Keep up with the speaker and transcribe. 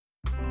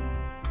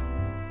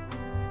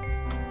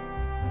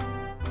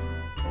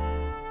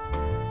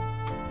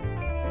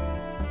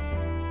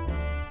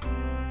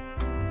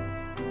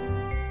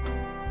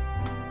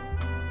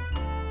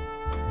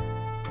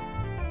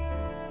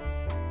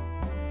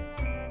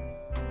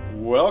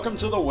Welcome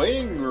to the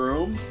waiting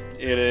room.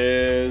 It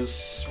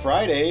is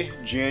Friday,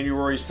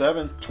 January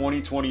 7th,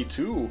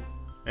 2022.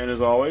 And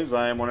as always,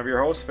 I am one of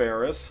your hosts,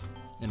 Ferris.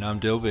 And I'm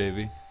Dill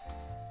Baby.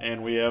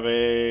 And we have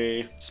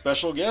a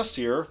special guest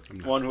here,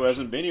 one special. who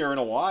hasn't been here in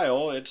a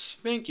while. It's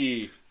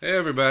Finkee. Hey,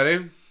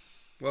 everybody.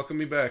 Welcome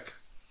me back.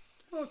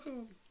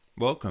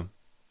 Welcome.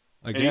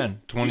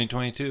 Again,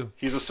 2022.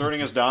 He's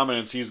asserting his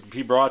dominance.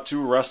 He brought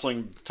 2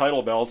 wrestling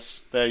title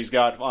belts that he's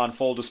got on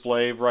full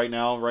display right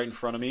now, right in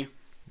front of me.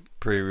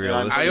 Pretty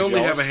realistic. I only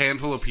jealous. have a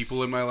handful of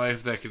people in my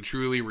life that can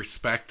truly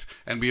respect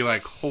and be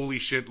like, holy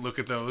shit, look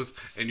at those.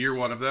 And you're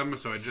one of them,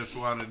 so I just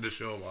wanted to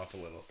show them off a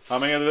little. How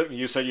many of them?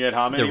 You said you had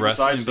how many The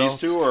wrestling besides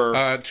belts? these 2?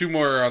 Or 2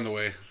 more are on the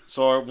way.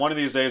 So one of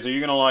these days, are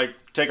you going to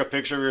take a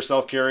picture of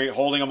yourself, Carrie,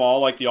 holding them all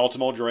like the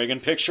Ultimo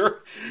Dragon picture?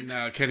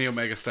 No, Kenny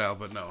Omega style,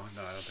 but no, I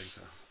don't think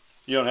so.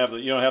 You don't have the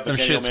Them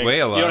Kenny shits Omega- weigh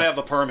a lot. You don't have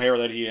the perm hair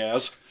that he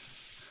has.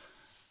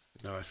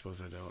 No, I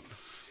suppose I don't.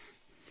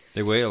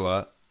 They weigh a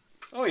lot.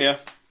 Oh yeah.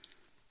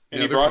 And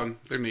Yeah, he they're brought fun.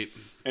 They're neat.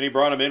 and he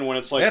brought him in when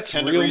it's like That's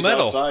 10 real degrees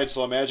metal. outside.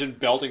 So imagine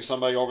belting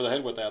somebody over the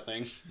head with that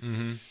thing.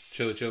 Mm-hmm.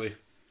 Chili.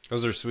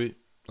 Those are sweet.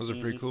 Those are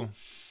pretty cool.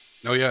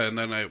 Oh yeah, and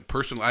then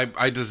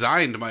I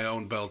designed my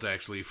own belt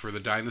actually for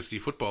the Dynasty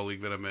Football League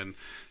that I'm in.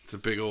 It's a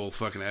big old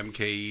fucking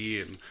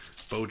MKE and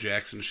Bo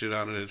Jackson shit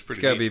on it. It's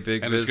pretty It's got to neat. be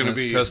big and business, it's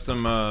gonna be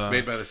custom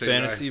made by the same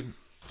fantasy guy.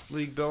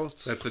 league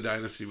belts. That's the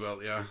Dynasty belt,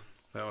 yeah.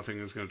 That one thing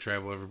is going to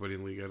travel everybody in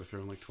the league. Got to throw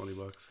in like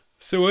 $20.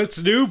 So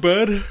what's new,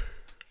 bud?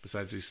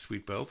 Besides these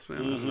sweet belts, man.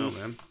 I don't know,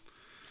 man.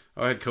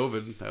 Oh, I had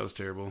COVID. That was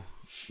terrible.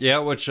 Yeah,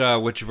 which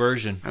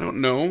version? I don't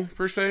know,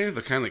 per se.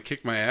 The kind that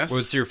kicked my ass.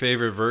 What's your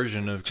favorite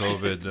version of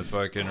COVID? The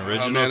fucking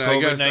original man, I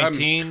guess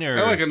COVID-19? Or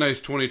I like a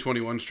nice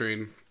 2021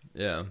 strain.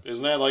 yeah.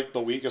 Isn't that like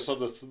the weakest of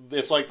the?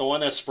 It's like the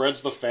one that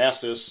spreads the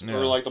fastest Yeah.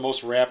 or like the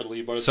most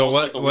rapidly. But it's So also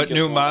like the what weakest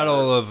new one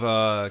model ever.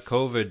 of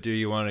COVID do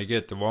you want to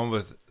get? The one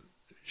with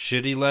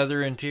shitty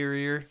leather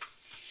interior?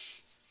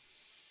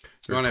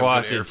 You Or wanna have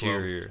cloth good airflow.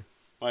 interior?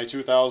 My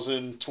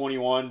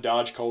 2021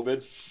 Dodge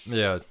COVID.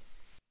 Yeah.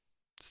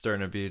 It's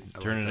starting to be like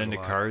turning that a into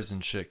lot. cars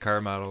and shit,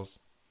 car models.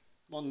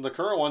 Well, the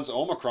current one's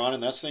Omicron,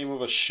 and that's the name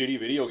of a shitty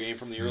video game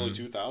from the early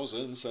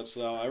 2000s. That's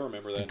how I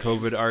remember that. The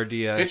COVID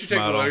RDX Can't you take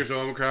model. the letters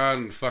Omicron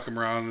and fuck them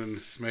around and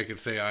make it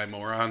say I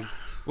moron?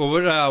 Well,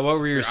 what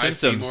were your Or I see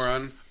symptoms?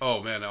 moron?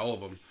 Oh, man, all of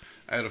them.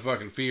 I had a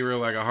fucking fever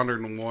like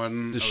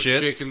 101. The I was shits?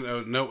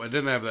 shaking. No, I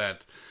didn't have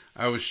that.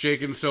 I was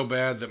shaking so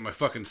bad that my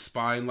fucking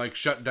spine like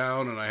shut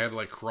down and I had to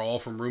like crawl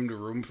from room to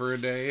room for a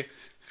day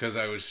because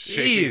I was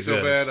shaking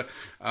so Jesus. bad.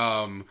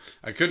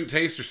 I couldn't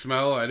taste or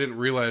smell. I didn't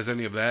realize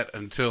any of that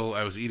until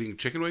I was eating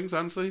chicken wings,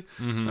 honestly.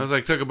 Mm-hmm. I was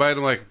like, took a bite and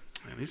I'm like,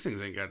 man, these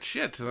things ain't got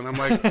shit. And then I'm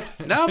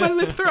like, now my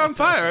lips are on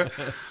fire.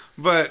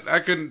 But I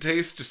couldn't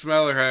taste or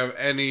smell or have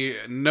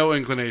no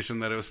inclination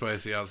that it was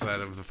spicy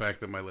outside of the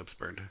fact that my lips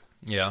burned.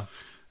 Yeah.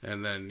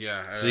 And then,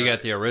 yeah. So you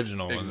got the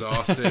original one.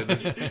 exhausted.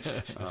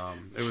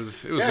 It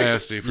was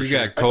nasty for You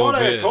sure. got I thought I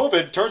had COVID.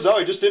 COVID. Turns out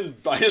I just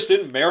didn't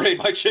marinate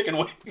my chicken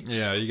wings.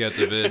 Yeah, you got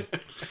the vid.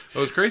 It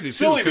was crazy too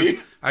Silly because me.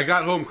 I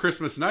got home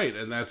Christmas night,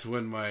 and that's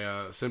when my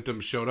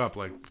symptoms showed up.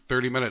 Like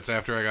 30 minutes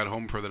after I got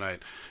home for the night,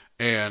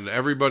 and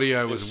everybody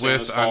I was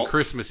Santa's with on fault.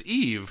 Christmas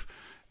Eve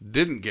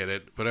didn't get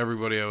it, but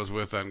everybody I was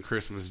with on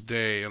Christmas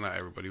Day, and not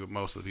everybody, but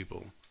most of the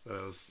people that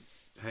I was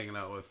hanging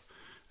out with,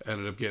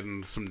 ended up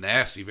getting some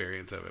nasty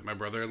variants of it. My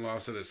brother-in-law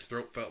said his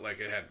throat felt like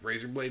it had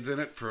razor blades in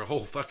it for a whole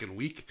fucking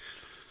week.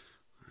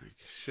 Like,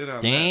 shit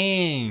on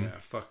Dang. that. Yeah,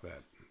 fuck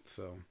that.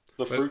 So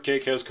The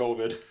fruitcake has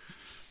COVID.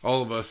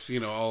 all of us,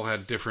 all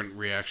had different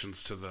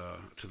reactions to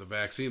the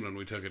vaccine when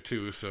we took it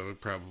too. So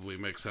it probably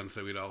makes sense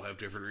that we'd all have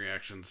different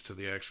reactions to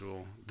the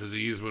actual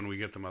disease when we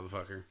get the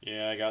motherfucker.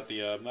 Yeah, I got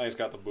the I just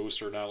got the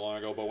booster not long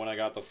ago, but when I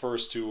got the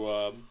first two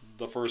of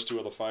the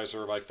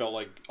Pfizer, I felt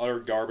like utter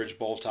garbage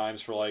both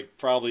times for like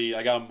probably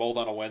I got them both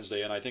on a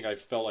Wednesday, and I think I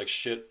felt like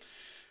shit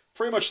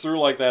pretty much through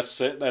like that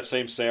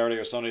same Saturday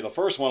or Sunday. The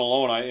first one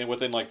alone,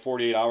 within like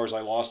 48 hours,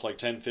 I lost like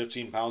 10,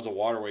 15 pounds of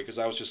water weight because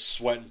I was just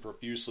sweating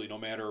profusely no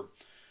matter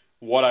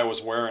what I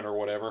was wearing or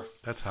whatever.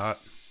 That's hot.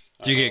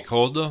 Do you get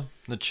cold though?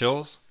 The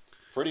chills?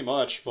 Pretty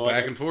much, but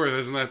Back and forth,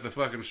 isn't that the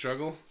fucking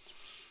struggle?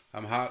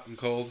 I'm hot, I'm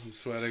cold, I'm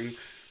sweating,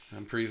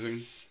 I'm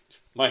freezing.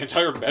 my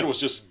entire bed was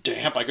just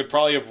damp. I could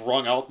probably have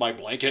wrung out my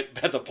blanket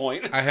at the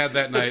point. I had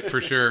that night for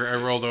sure. I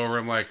rolled over,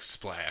 I'm like,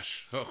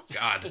 splash. Oh,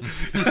 God.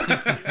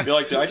 Be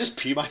like, did I just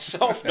pee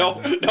myself?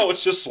 No,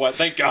 it's just sweat.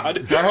 Thank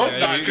God. I hope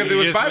not, because it you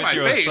was just by went my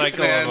through a face,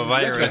 cycle man. of a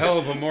That's a virus. hell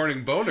of a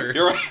morning boner.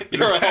 You're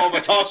a hell of a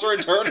tosser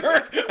and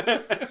turner.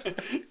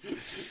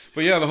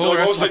 But yeah, the whole Like, what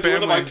rest was of I the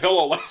doing to my family...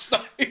 pillow last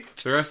night?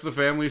 The rest of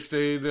the family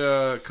stayed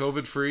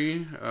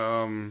COVID-free.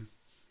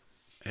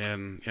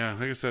 And yeah,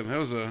 like I said, that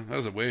was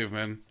a wave,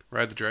 man.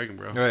 Ride the dragon,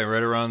 bro.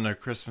 Right around the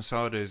Christmas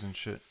holidays and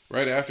shit.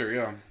 Right after,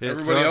 yeah. Yeah,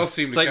 Everybody else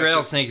seemed it's to like catch it.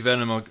 rattlesnake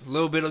venom. A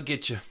little bit'll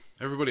get you.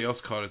 Everybody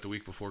else caught it the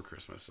week before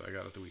Christmas. I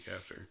got it the week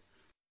after.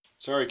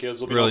 Sorry,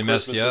 kids. It'll be Really no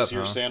messed Christmas you this up,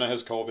 year. huh? Santa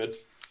has COVID.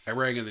 I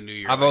rang in the new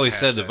year. I've like always half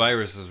said the that.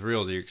 virus is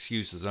real. The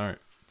excuses aren't.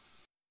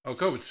 Oh,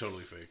 COVID's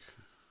totally fake.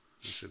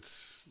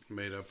 It's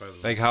made up by the...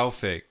 Like how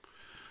fake?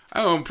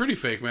 Oh, I'm pretty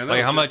fake, man.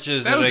 Like, how much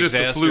is that it was just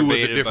the flu with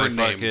a exacerbated by different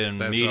name. fucking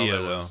That's media, all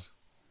that though? was.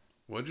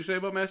 What'd you say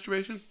about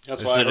masturbation?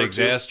 That's I why I said heard too.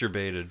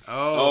 exacerbated.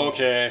 Oh,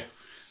 Okay.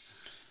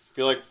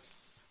 Be like,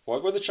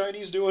 what were the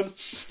Chinese doing?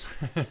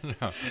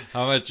 No.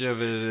 How much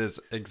of it is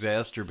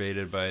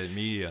exacerbated by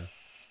media?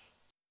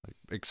 Like,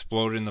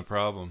 exploding the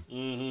problem.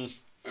 Mm-hmm.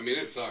 I mean,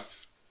 it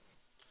sucked.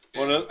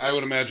 Well, I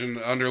would imagine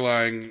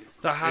underlying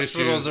The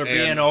hospitals issues are and-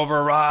 being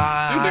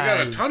overrun. Dude, they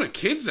got a ton of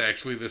kids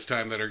actually this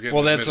time that are getting.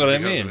 Well, that's admitted what I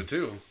because mean. Of it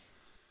too.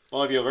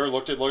 Well, have you ever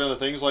looked at the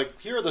things like,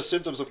 here are the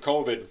symptoms of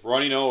COVID: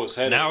 runny nose,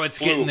 headache, Now it's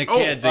flu. getting the Oh,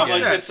 kids fuck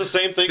again. yeah. It's the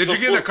same thing. Did you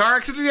get in a car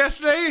accident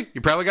yesterday?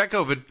 You probably got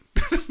COVID.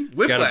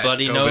 Whiplash, Got a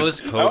bloody COVID.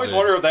 nose. COVID. I always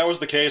wonder if that was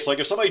the case. Like,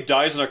 if somebody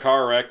dies in a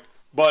car wreck,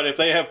 but if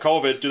they have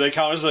COVID, do they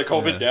count as a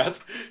COVID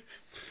death?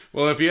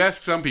 Well, if you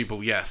ask some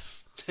people,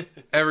 yes.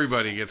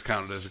 Everybody gets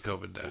counted as a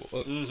COVID death.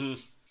 Mm-hmm.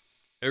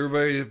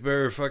 Everybody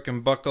better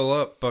fucking buckle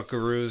up,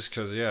 buckaroos,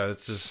 because, yeah,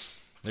 it's just...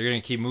 They're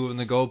going to keep moving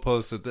the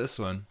goalposts with this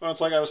one. Well,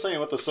 it's like I was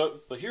saying,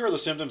 here are the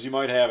symptoms you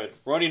might have it: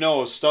 runny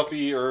nose,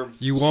 stuffy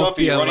runny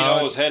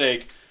nose,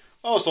 headache.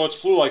 Oh, so it's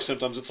flu-like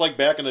symptoms. It's like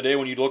back in the day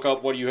when you'd look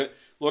up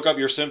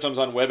your symptoms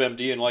on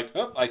WebMD and like,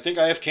 oh, I think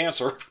I have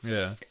cancer.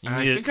 Yeah.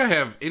 I think I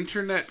have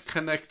internet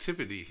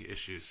connectivity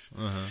issues.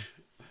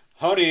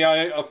 Honey,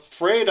 I'm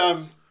afraid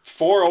I'm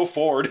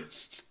 404'd.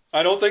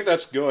 I don't think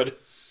that's good.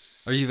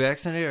 Are you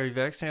vaccinated?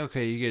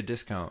 Okay, you get a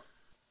discount.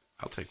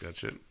 I'll take that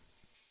shit.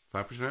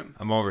 5%?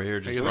 I'm over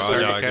here just Hey, raw let's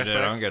start dogging the it. cashback.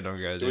 I don't get no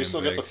goddamn Do we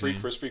still get the free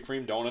vaccine. Krispy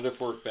Kreme donut if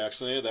we're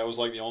vaccinated? That was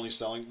like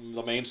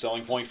the main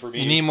selling point for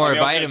me. You need more I was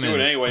gonna do vitamins.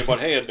 it anyway,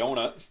 but hey, a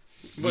donut.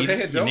 But You,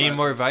 hey, you need donut.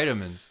 more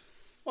vitamins.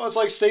 Well, it's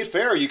like State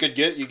Fair. You could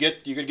get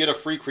a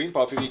free cream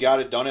puff if you got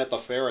it done at the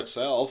fair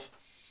itself.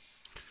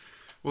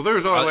 Well, there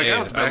was all like yeah, I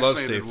was I love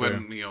vaccinated State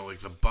when like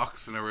the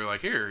Bucks and they were like,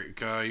 here, you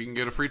can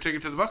get a free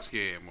ticket to the Bucks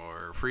game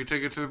or a free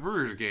ticket to the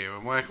Brewers game.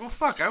 I'm like, well,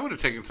 fuck, I would have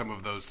taken some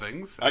of those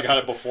things. I got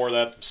it before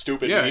that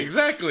stupid. Yeah, meat.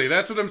 exactly.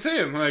 That's what I'm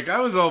saying. Like I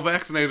was all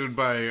vaccinated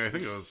by I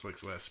think it was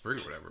like last spring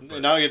or whatever. But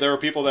And now there are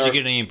people that Did are.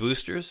 you get any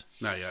boosters?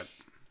 not yet.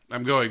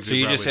 I'm going to. So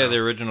you just probably had the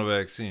now. original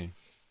vaccine.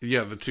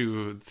 Yeah, the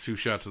two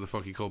shots of the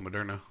funky cold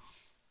Moderna.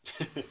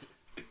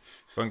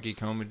 Funky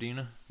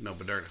Comedina? No,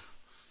 Moderna.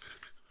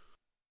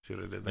 See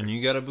what I did there? And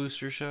you got a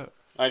booster shot?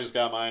 I just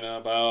got mine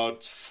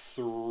about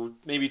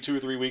maybe 2 or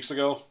 3 weeks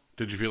ago.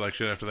 Did you feel like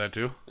shit after that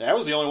too? That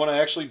was the only one I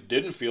actually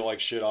didn't feel like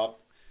shit up.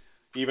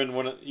 Even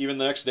the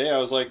next day, I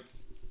was like,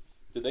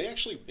 did they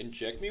actually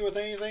inject me with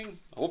anything?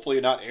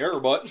 Hopefully not air,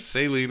 but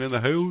Saline in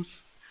the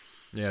house.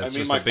 Yeah, I it's mean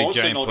just my a big phone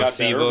giant signal got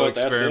better, placebo but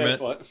that's experiment. it.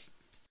 But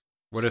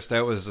What if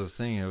that was the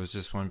thing? It was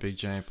just one big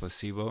giant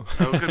placebo.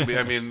 No, it couldn't be.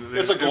 I mean,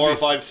 it's a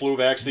glorified flu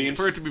vaccine.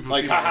 For it to be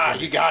Like, placebo, haha,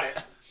 it's you got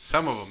it.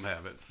 Some of them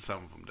have it.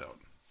 Some of them don't.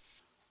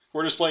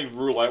 We're just playing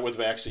roulette with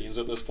vaccines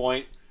at this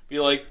point. Be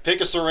like,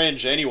 pick a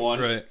syringe, anyone.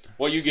 Right.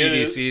 What you get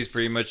CDC is is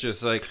pretty much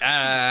just like,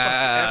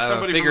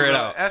 from figure it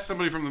out. Ask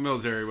somebody from the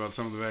military about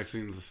some of the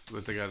vaccines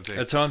that they got to take.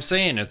 That's what I'm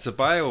saying. It's a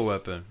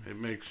bioweapon. It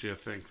makes you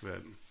think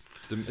that.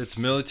 It's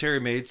military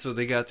made, so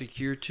they got the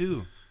cure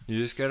too. You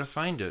just gotta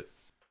find it.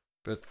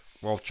 But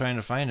while trying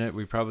to find it,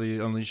 we probably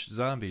unleash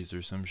zombies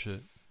or some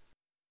shit.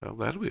 Well,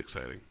 that'll be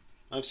exciting.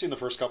 I've seen the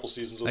first couple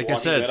seasons of Like The I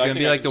Walking said, Dead. it's I gonna think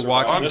be I like can The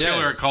Walking survive I'm this. Dead.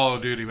 killer at Call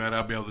of Duty, man.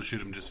 I'll be able to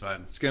shoot him just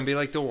fine. It's gonna be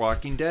like The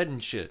Walking Dead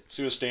and shit. As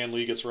soon as Stan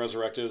Lee gets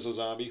resurrected as a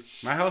zombie.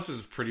 My house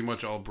is pretty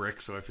much all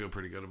brick, so I feel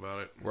pretty good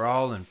about it. We're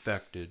all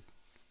infected.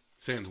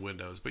 Sans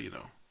windows, but you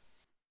know.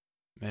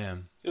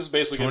 Man. This is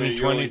basically going to be a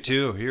yearly-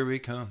 2022, here we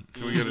come.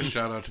 Can we get a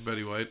shout out to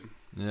Betty White?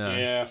 Yeah.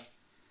 Yeah.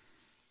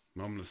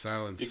 Moment of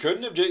silence. You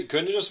couldn't have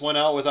just went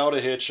out without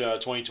a hitch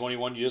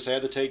 2021. You just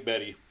had to take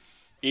Betty.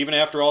 Even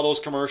after all those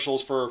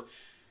commercials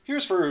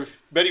here's for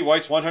Betty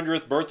White's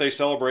 100th birthday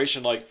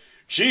celebration, like,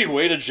 gee,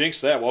 way to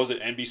jinx that. What was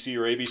it, NBC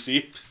or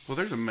ABC? Well,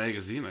 there's a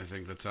magazine, I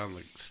think, that's on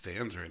like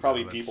stands right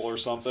Probably now. People or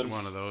something.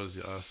 One of those,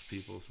 Us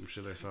People, some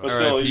shit I saw. But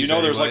still, right, you know,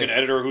 Betty there's like White. an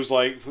editor who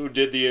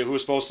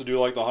was supposed to do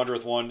like the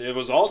 100th one. It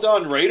was all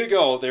done, ready to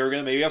go. They were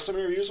going to maybe have some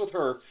interviews with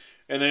her.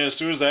 And then as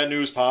soon as that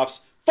news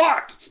pops,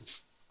 fuck!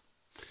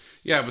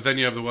 Yeah, but then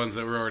you have the ones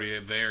that were already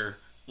there.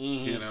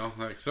 Mm-hmm. You know,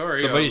 like,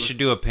 sorry. Somebody should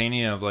do a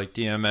painting of like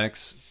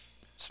DMX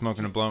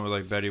smoking a blunt with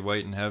like Betty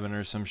White in heaven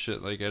or some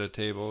shit, like at a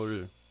table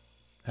or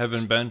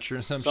heaven bench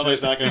or some Somebody's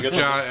shit. not going to get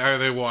John, are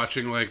they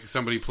watching like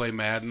somebody play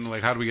Madden?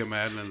 Like, how do we get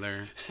Madden in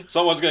there?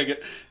 somebody's going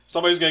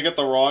to get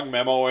the wrong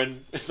memo,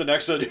 and the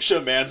next edition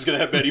of Madden's going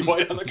to have Betty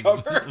White on the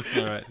cover.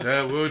 All right.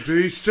 That would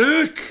be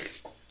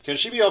sick. Can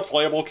she be a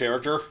playable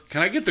character?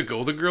 Can I get the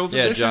Golden Girls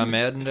Yeah, edition? John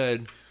Madden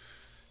died.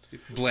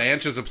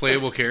 Blanche is a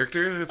playable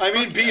character. I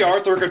mean, B.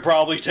 Arthur could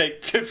probably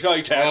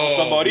tackle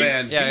somebody.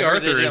 Man, Yeah, I B. heard Arthur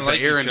they is didn't the like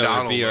Aaron each other,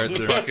 Donald B. of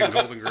the Arthur. fucking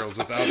Golden Girls,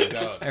 without a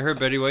doubt. I heard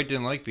Betty White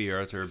didn't like B.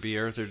 Arthur. B.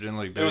 Arthur didn't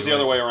like Betty It was the White.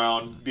 other way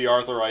around. B.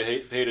 Arthur, I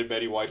hated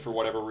Betty White for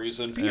whatever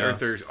reason. B.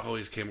 Arthur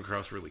always came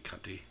across really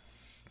cunty.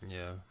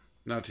 Yeah.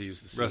 Not to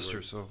use the C Rest word.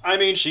 her soul. I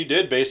mean, she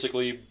did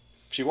basically.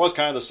 She was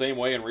kind of the same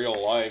way in real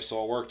life,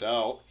 so it worked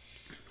out.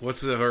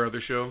 What's her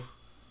other show?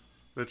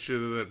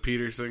 That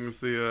Peter sings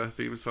the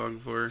theme song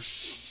for?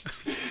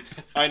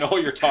 I know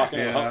what you're talking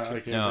about. I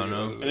can't No, think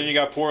no. of And it. then you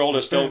got poor old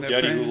Estelle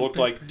Getty, who looked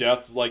like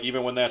death, like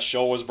even when that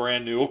show was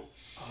brand new.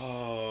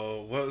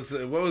 Oh, what was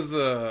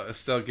the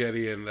Estelle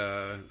Getty and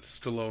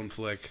Stallone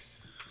flick?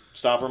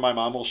 Stop or My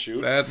Mom Will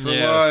Shoot. That's the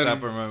Yeah, one.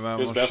 Stop or My Mom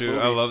His Will best Shoot.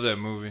 movie. I love that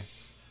movie.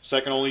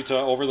 Second only to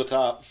Over the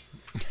Top.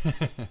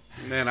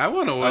 Man, I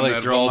want to win like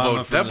that Throw Mama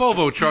Volvo. from That the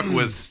Volvo truck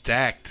was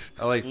stacked.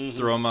 I like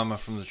Throw Mama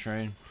from the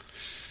Train.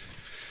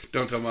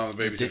 Don't tell Mom the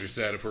Babysitter's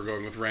Sad if we're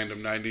going with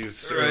random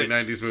 90s, early Right.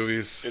 90s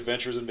movies.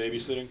 Adventures in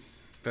Babysitting.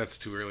 That's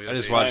too early. I That's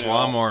just 80s. watched I know.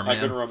 Lawnmower I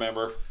couldn't Man.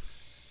 remember.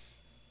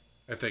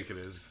 I think it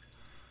is.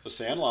 The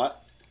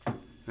Sandlot.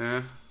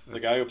 Yeah. The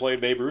guy who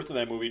played Babe Ruth in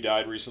that movie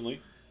died recently.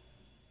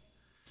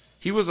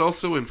 He was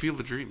also in Field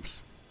of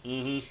Dreams.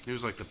 Mm-hmm. He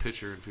was like the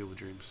pitcher in Field of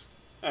Dreams.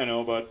 I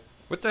know, but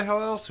What the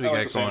hell else we I like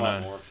got the Sandlot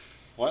going on? more.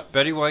 What?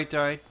 Betty White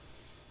died.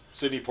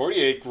 Sidney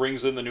Poitier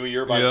rings in the new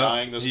year by Yeah,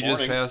 dying this he morning.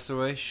 just passed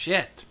away.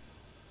 Shit.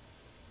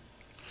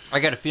 I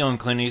got a feeling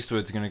Clint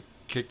Eastwood's going to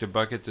kick the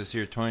bucket this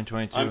year,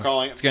 2022. I'm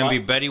calling it. It's going to be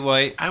Betty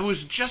White. I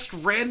was just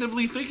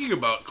randomly thinking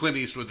about Clint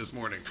Eastwood this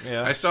morning.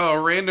 Yeah. I saw a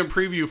random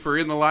preview for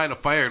In the Line of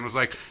Fire and was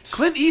like,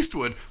 Clint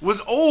Eastwood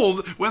was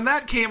old when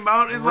that came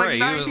out in Right,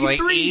 like he was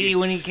 93. like 80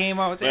 when he came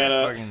out with that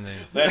That, fucking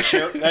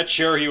thing. that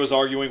chair he was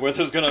arguing with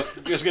is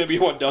gonna be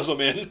what does him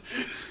in.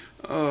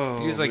 Oh,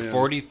 He was like man.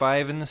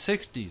 45 in the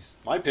 60s.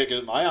 My pick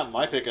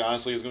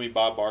honestly is gonna be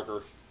Bob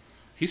Barker.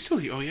 He's still,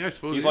 oh yeah, I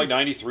suppose He's he like is.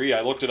 93.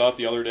 I looked it up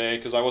the other day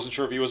because I wasn't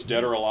sure if he was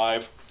dead or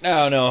alive. I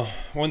don't know.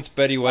 Once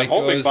Betty White I'm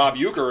hoping goes, Bob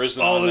Uecker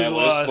isn't all on is that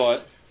list,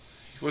 lost. but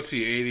What's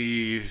he,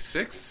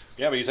 86?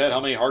 yeah, but he's had how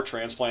many heart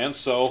transplants?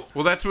 So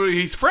Well, that's what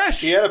he's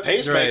fresh. he had a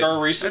pacemaker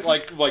Right. recent,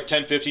 like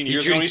 10, 15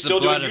 years ago. And drinks he's still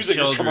the blood doing of music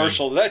as children.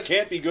 commercial. That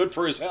can't be good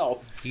for his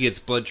health. he gets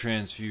blood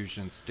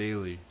transfusions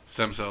daily.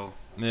 Stem cell.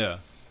 Yeah.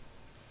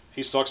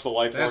 He sucks the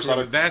life That's force out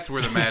where, of. that's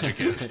where the magic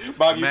is.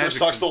 Bob Uecker Magic's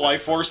sucks the in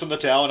life stem force and the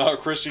talent out of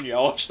Christian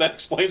Yelich. That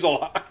explains a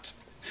lot.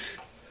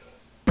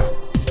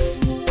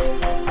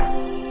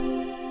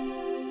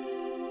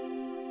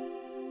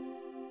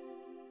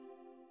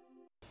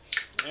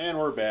 And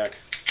we're back.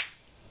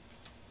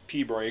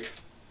 Pee break.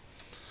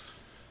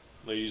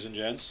 Ladies and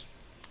gents.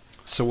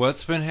 So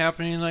what's been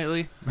happening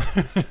lately?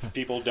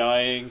 People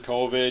dying,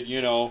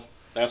 COVID,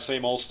 that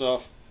same old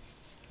stuff.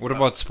 What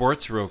about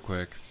sports real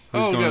quick?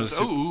 Who's Oh, going God. to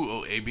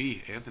the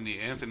AB. Anthony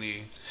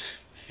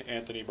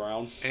Anthony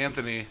Brown.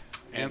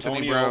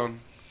 Antonio. Brown.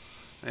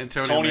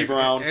 Antonio Tony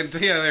Brown.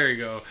 Yeah, there you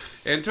go.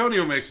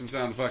 Antonio makes him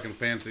sound fucking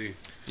fancy.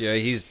 Yeah,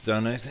 he's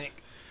done, I think.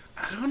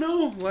 I don't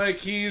know. Like,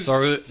 he's...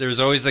 So there's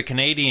always the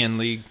Canadian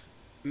League.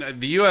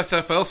 The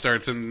USFL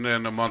starts in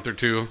a month or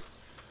two.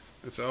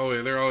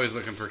 They're always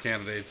looking for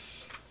candidates.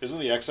 Isn't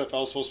the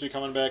XFL supposed to be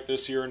coming back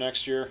this year or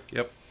next year?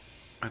 Yep.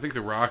 I think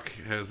The Rock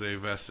has a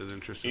vested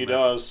interest in He that.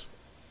 does.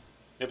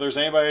 If there's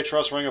anybody I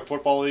trust running a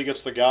football league,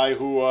 it's the guy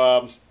who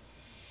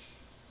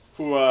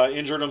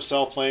injured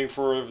himself playing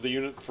for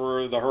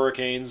the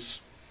Hurricanes,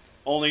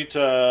 only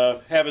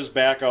to have his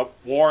backup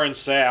Warren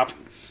Sapp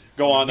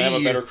go on to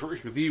have a better career.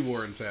 The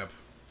Warren Sapp.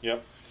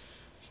 Yep.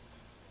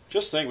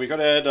 Just think, we could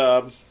have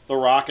had The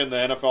Rock in the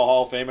NFL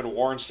Hall of Fame, and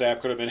Warren Sapp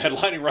could have been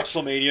headlining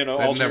WrestleMania.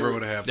 That never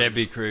would have happened. That'd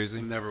be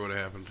crazy. Never would have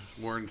happened.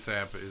 Warren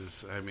Sapp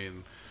is,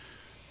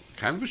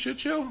 kind of a shit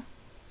show.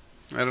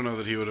 I don't know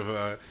that he would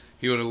have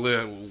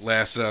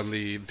lasted on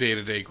the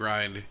day-to-day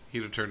grind.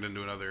 He'd have turned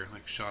into another,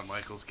 like, Shawn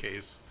Michaels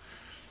case.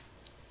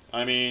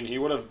 I mean, he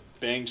would have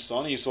banged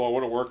Sonny, so it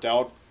would have worked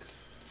out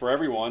for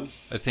everyone.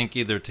 I think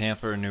either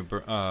Tampa or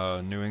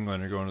New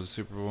England are going to the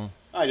Super Bowl.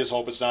 I just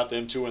hope it's not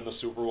them two in the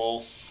Super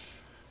Bowl.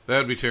 That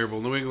would be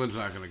terrible. New England's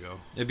not going to go.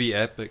 It'd be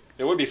epic.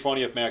 It would be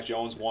funny if Mac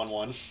Jones won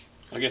one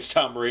against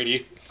Tom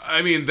Brady.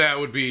 I mean, that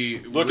would be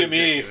Look at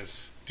me.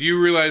 ridiculous. Do you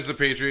realize the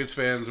Patriots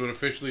fans would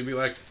officially be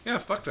like, yeah,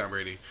 fuck Tom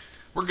Brady.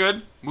 We're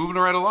good. Moving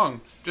right along.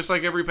 Just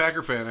like every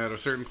Packer fan at a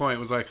certain point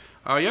was like,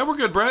 oh, yeah, we're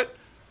good, Brett.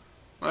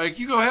 Like,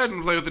 you go ahead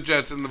and play with the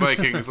Jets and the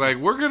Vikings. Like,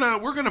 we're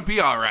gonna be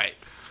all right.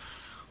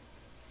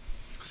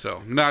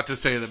 So, not to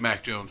say that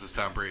Mac Jones is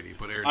Tom Brady,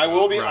 but Aaron I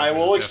will Rodgers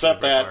is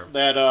accept definitely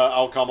Brett Favre. that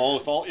outcome.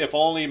 If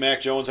only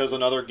Mac Jones has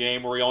another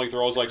game where he only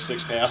throws like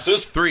 6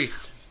 passes. Three.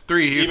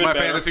 He's Even my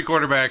better. fantasy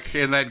quarterback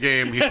in that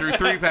game. He threw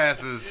 3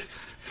 passes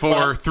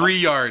for 3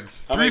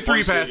 yards. How many Three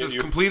points did he passes, get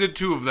you? completed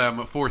 2 of them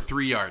for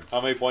 3 yards.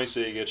 How many points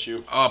did he get you?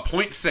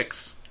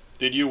 0.6.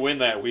 Did you win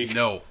that week?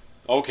 No.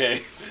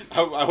 Okay.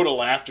 I would have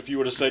laughed if you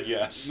would have said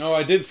yes. No,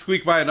 I did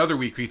squeak by another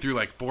week. He threw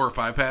like 4 or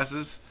 5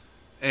 passes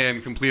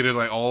and completed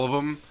like all of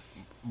them,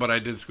 but I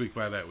did squeak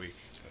by that week.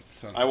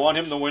 I want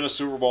him to win a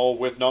Super Bowl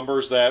with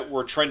numbers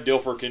where Trent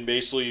Dilfer can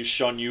basically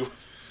shun you.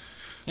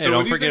 Hey, So don't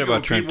when you forget think about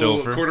of Trent people,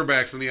 Dilfer.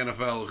 quarterbacks in the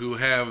NFL who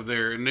have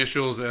their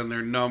initials and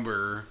their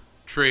number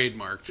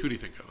trademarked, who do you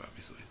think of,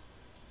 obviously?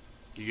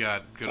 You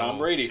got good Tom old,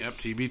 Brady. Yep,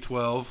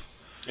 TB12.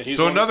 And he's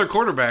So on- another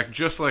quarterback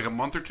just like a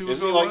month or two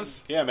Isn't ago he like?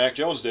 was? Yeah, Mac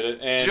Jones did it.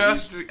 And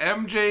Just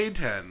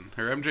MJ10.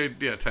 Or MJ,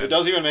 yeah, 10. it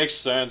doesn't even make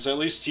sense. At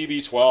least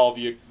TB12,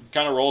 you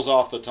kind of rolls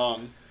off the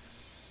tongue.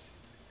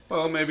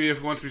 Well, maybe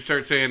if once we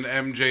start saying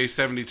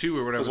MJ72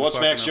 or whatever. Because what's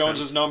the fuck Max enough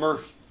Jones's times. number?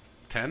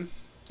 10?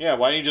 Yeah,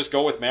 why don't you just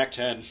go with Mac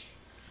 10?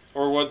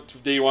 Or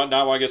what do you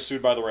not want to get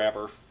sued by the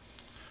rapper?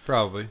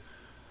 Probably.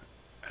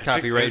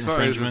 Copyright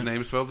infringement. Is his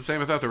name spelled the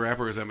same? I thought the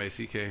rapper is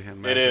M-A-C-K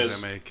and Mac It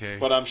is M-A-K.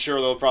 But I'm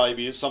sure there'll probably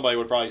be somebody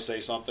would probably say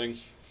something.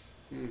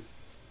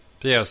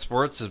 Yeah,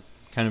 sports have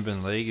kind of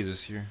been leggy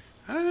this year.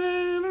 I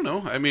don't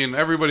know. I mean,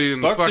 everybody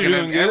in the Bucks are fucking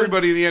doing good.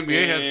 everybody in the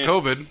NBA has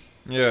COVID.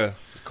 Yeah,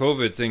 the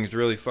COVID thing's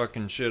really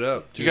fucking shit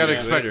up. You got to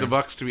expect the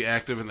Bucks to be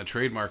active in the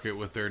trade market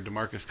with their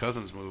DeMarcus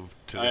Cousins move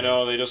today. I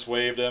know, they just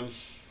waived him.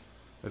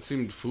 That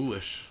seemed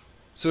foolish.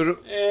 So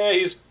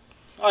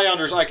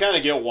I kind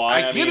of get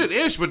why. I get it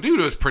ish, but dude,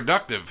 it was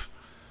productive.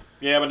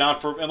 Yeah, but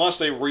not for unless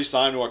they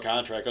re-signed to a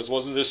contract. Because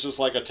wasn't this just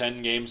like a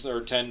 10 games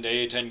or 10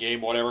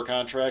 game whatever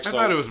contract? I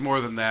thought it was more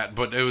than that,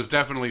 but it was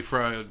definitely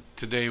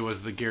today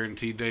was the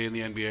guaranteed day in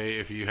the NBA.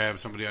 If you have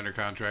somebody under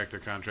contract, their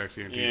contract's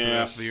guaranteed for the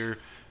rest of the year,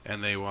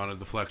 and they wanted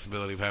the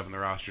flexibility of having the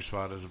roster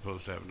spot as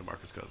opposed to having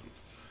DeMarcus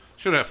Cousins.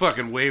 Should have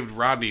fucking waived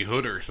Rodney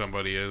Hood or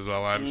somebody is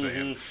all I'm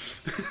saying.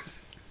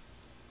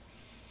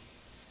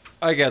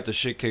 I got the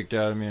shit kicked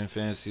out of me in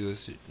fantasy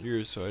this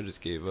year, so I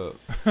just gave up.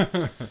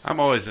 I'm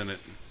always in it.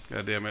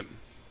 God damn it.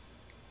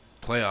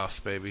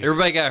 Playoffs, baby.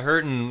 Everybody got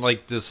hurt in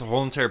like this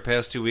whole entire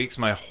past 2 weeks.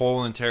 My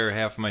whole entire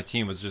half of my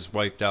team was just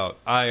wiped out.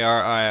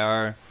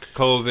 IR,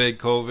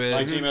 COVID.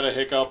 My team had a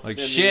hiccup in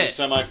the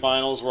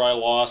semifinals where I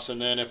lost,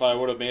 and then if I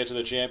would have made it to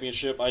the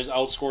championship, I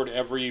outscored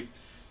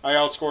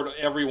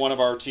every one of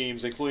our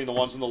teams, including the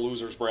ones in the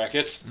losers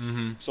brackets.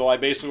 Mm-hmm. So I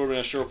basically would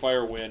have been a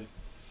surefire win.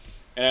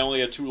 And I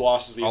only had 2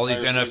 losses the entire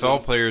season. All these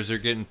NFL players are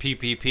getting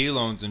PPP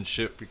loans and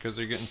shit because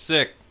they're getting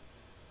sick.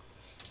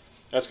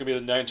 That's gonna be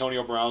the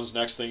Antonio Brown's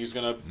next thing. He's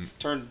gonna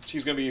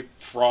be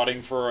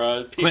frauding for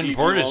PPP Clinton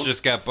Portis loans.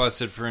 just got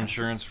busted for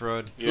insurance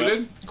fraud. Yep. Who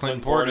did?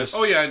 Clinton Portis.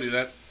 Oh yeah, I knew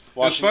that.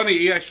 It's funny.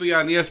 He actually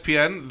on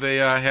ESPN they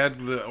had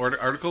the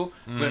article.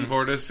 Mm-hmm. Clinton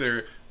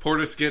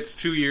Portis gets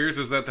 2 years.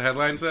 Is that the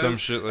headline says? Some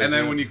shit like and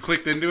then that. when you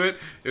clicked into it,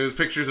 it was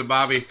pictures of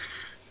Bobby.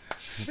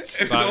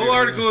 The whole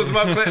article is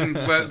about Clinton,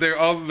 but they're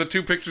all the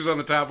 2 pictures on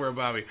the top were of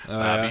Bobby.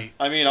 Bobby. Yeah.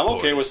 I mean, I'm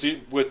okay Portis.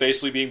 with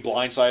basically being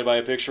blindsided by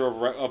a picture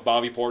of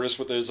Bobby Portis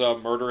with his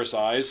murderous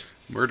eyes.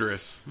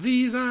 Murderous.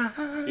 These eyes.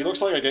 He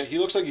looks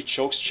like he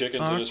chokes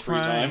chickens in his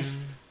free time.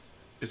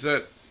 Is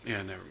that?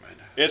 Yeah, never mind.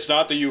 It's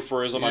not the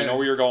euphorism. Yeah. I know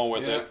where you're going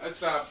with it. I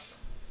stopped.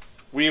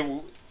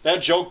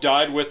 That joke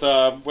died with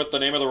the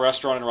name of the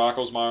restaurant in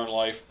Rocco's Modern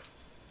Life,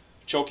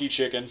 Choky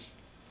Chicken,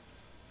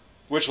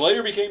 which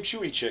later became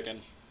Chewy Chicken.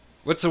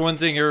 What's the one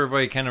thing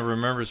everybody kind of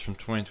remembers from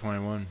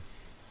 2021?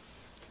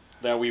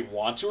 That we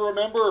want to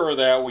remember, or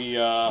that we...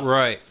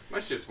 Right. My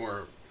shit's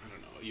more, I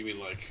don't know, you mean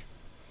like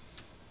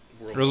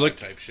worldwide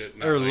type shit?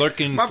 Or like,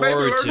 looking my baby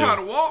forward learned to. how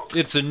to walk.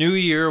 It's a new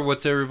year.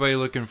 What's everybody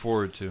looking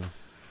forward to?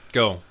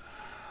 Go.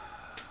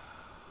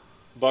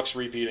 Bucks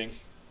repeating.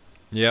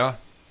 Yeah.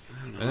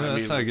 I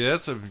That's not good.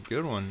 That's a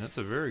good one. That's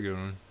a very good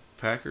one.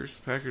 Packers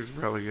are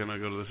probably going to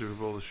go to the Super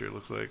Bowl this year, it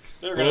looks like.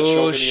 They're going to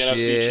choke in the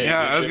NFC Championship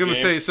Yeah, I was going to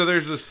game. say, so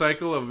there's this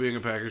cycle of being a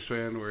Packers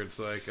fan where it's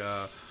like,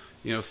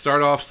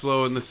 start off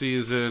slow in the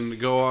season,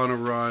 go on a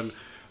run,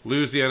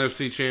 lose the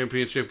NFC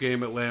Championship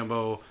game at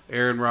Lambeau,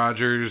 Aaron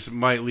Rodgers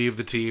might leave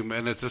the team,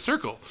 and it's a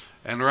circle.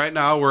 And right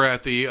now we're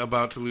at the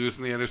about to lose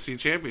in the NFC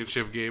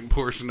Championship game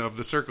portion of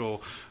the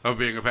circle of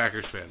being a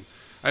Packers fan.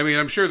 I mean,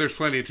 I'm sure there's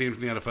plenty of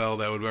teams in the NFL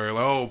that would be like,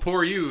 oh,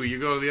 poor you. You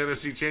go to the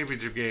NFC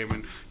Championship game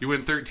and you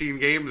win 13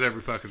 games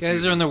every fucking season.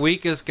 Guys are in the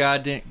weakest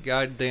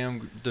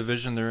goddamn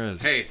division there is.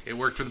 Hey, it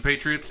worked for the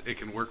Patriots. It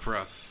can work for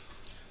us.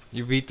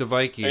 You beat the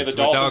Vikings Hey, the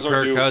without Dolphins are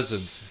Kirk due.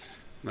 Cousins.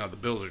 No, the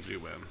Bills are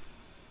due, man.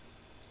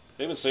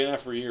 They've been saying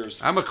that for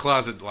years. I'm a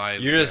closet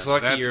Lions You're just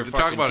fan. lucky your talk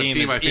fucking about a team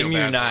team I is feel bad for.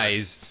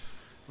 immunized.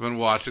 I've been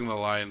watching the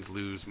Lions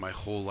lose my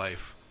whole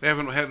life. They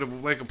haven't had a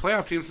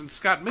playoff team since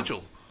Scott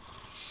Mitchell.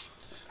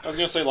 I was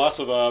going to say lots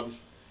of...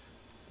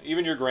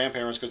 even your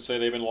grandparents could say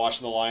they've been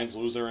watching the Lions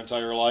lose their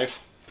entire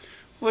life.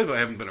 Well, they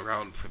haven't been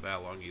around for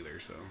that long either,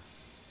 so...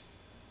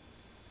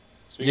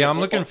 Speaking Yeah, of I'm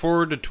looking football,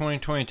 forward to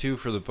 2022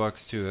 for the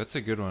Bucks too. That's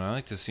a good one. I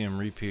like to see them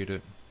repeat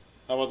it.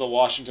 How about the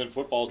Washington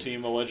football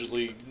team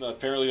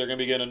apparently they're going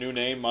to be getting a new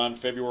name on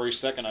February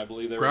 2nd, I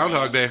believe.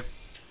 Groundhog Day.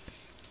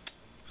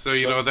 So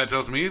you know what that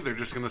tells me? They're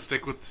just going to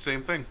stick with the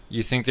same thing.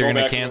 You think they're Go going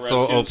to back to the cancel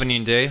Redskins.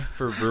 opening day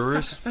for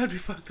Brewers? That'd be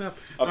fucked up.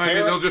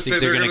 Apparently- they'll just Think say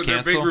they're their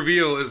gonna big cancel?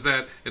 reveal is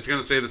that it's going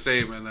to stay the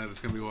same and that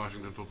it's going to be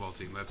Washington football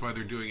team. That's why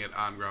they're doing it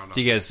on Groundhog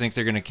Do you guys think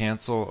they're going to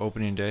cancel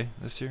opening day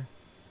this year?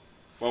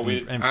 Well,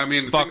 And I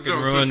mean, fucking things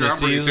don't ruin switch the around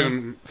pretty season?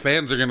 soon.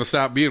 Fans are going to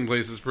stop being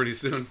places pretty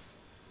soon.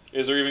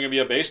 is there even going to be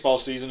a baseball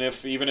season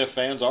even if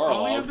fans are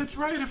Oh, allowed? yeah, that's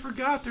right. I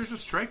forgot. There's a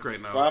strike right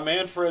now. My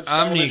man Fred's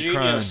kind of a Omnicron.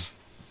 genius.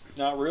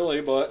 Not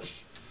really, but...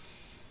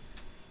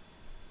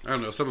 I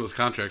don't know. Some of those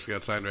contracts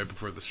got signed right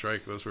before the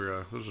strike. Those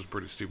were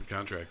pretty stupid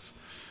contracts.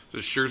 So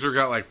Scherzer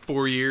got like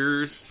 4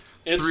 years,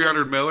 It's-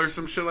 $300 million or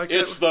some shit like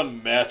It's that. the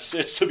Mets.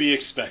 It's to be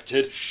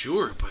expected.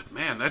 Sure, but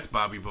man, that's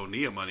Bobby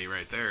Bonilla money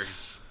right there.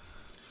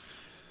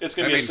 It's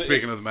I going mean, to be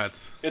speaking of the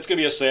Mets, it's going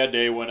to be a sad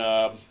day when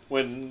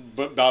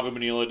Bobby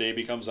Bonilla Day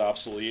becomes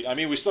obsolete. I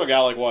mean, we still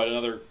got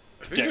another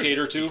decade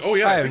or two. Oh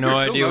yeah, I have think no there's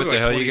still idea what another, the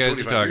hell 20, you guys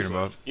are 25 talking years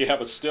about. left. Yeah,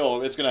 but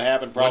still, it's going to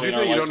happen What'd probably you in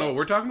say? our You don't know lifetime. what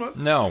we're talking about?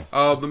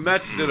 No. The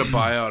Mets did a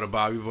buyout of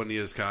Bobby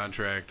Bonilla's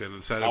contract, and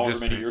instead of However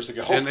just many years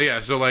ago. and yeah,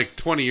 so like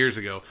 20 years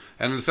ago,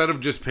 and instead of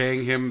just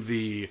paying him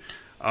the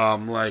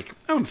like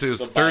I wouldn't say it was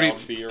The 30 buyout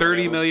fee or $30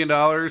 whatever.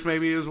 million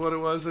maybe is what it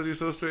was that he's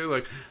supposed to pay.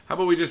 Like, how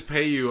about we just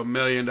pay you $1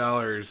 million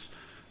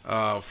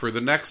for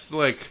the next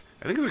like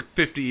I think it's like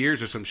 50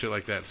 years or some shit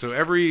like that. So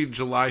every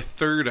July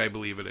 3rd, I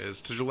believe it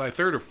is, to July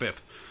 3rd or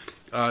 5th.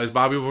 Is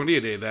Bobby Bonilla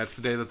Day. That's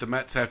the day that the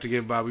Mets have to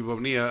give Bobby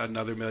Bonilla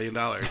another $1 million.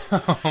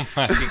 Oh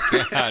my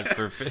God,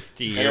 for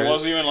 50 years. And it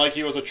wasn't even like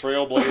he was a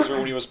trailblazer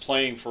when he was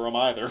playing for him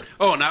either.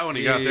 Oh, not when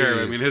he got there.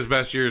 I Jeez. mean, his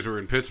best years were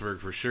in Pittsburgh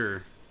for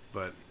sure.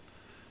 But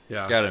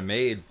yeah, Got it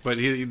made. but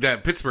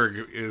that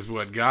Pittsburgh is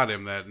what got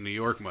him that New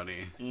York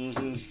money.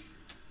 Mm-hmm.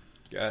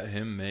 Got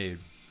him made.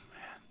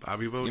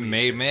 Bobby He Bonilla.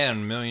 made, man,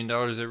 $1 million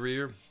every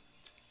year.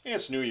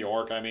 It's New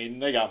York. I mean,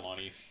 they got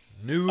money.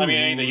 New I mean, it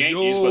ain't the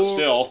Yankees, but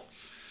still.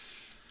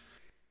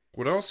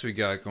 What else we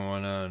got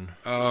going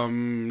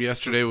on?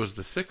 Yesterday was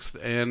the 6th,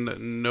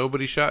 and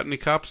nobody shot any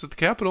cops at the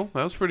Capitol.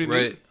 That was pretty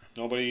Right. neat.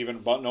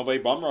 Nobody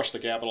bum rushed the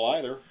Capitol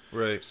either.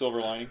 Right. Silver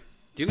lining.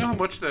 Do you know how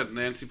much that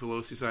Nancy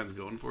Pelosi sign's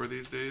going for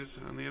these days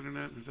on the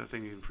internet? Is that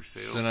thing even for Is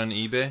it sale? on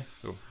eBay?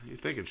 Oh. You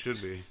think it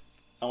should be.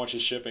 How much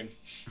is shipping?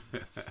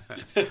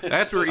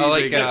 That's where I eBay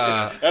like,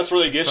 gets you. That's where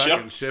they get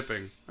Fucking you.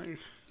 shipping.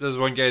 Those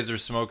one guys are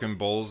smoking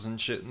bowls and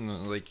shit in the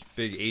like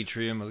big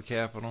atrium of the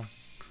Capitol.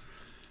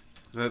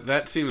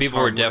 That seems People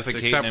were harmless, defecating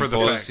except for in the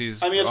fact.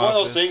 Pelosi's I mean, it's one of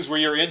those office. things where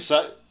you're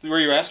inside, where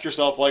you ask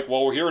yourself, like,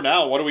 well, we're here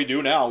now. What do we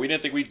do now? We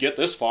didn't think we'd get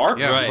this far.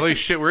 Yeah, Right. holy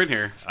shit, we're in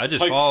here. I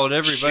just Like, followed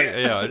everybody.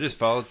 shit. Yeah, I just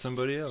followed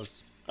somebody else.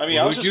 I mean,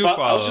 Well, I was who'd just you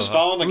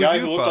following the Who'd guy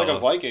you who looked like a follow?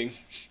 Viking.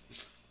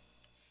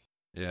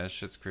 Yeah, that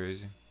shit's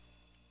crazy.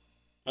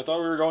 I thought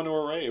we were going to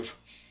a rave.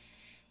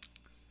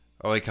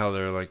 I like how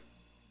they're like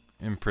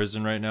in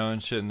prison right now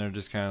and shit, and they're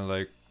just kind of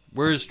like,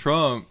 "Where's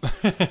Trump?"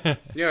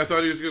 Yeah, I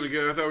thought we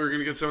were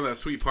gonna get some of that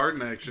sweet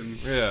pardon action.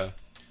 Yeah,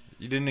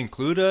 you didn't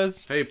include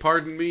us. Hey,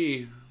 pardon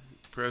me,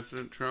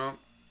 President Trump.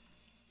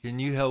 Can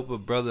you help a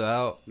brother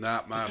out?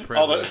 Not my All the,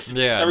 president.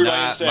 Yeah, everybody,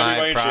 not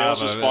everybody in my jail is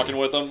just problem. fucking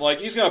with him. Like,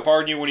 he's going to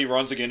pardon you when he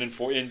runs again in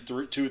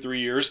 2-3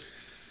 years.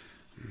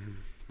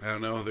 I don't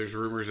know. There's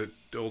rumors that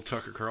old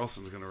Tucker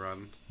Carlson's gonna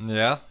run.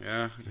 Yeah,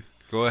 Yeah,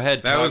 go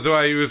ahead. that was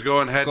why he was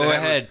going head Go to head.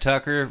 ahead,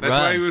 Tucker. That's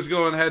run. why he was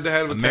going head to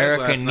head with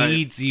America Ted last night.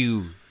 needs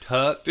you,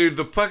 Tuck. Dude,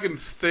 the fucking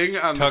thing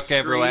on the Tuck screen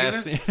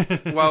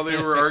everlasting. while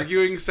they were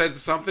arguing said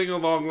something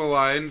along the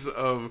lines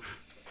of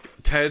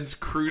Ted's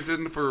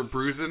cruising for a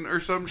bruising or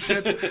some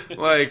shit.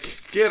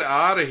 Like, get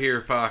out of here,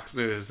 Fox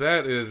News.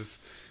 That is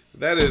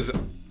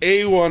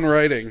A1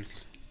 writing.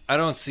 I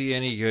don't see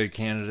any good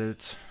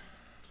candidates.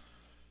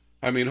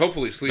 I mean,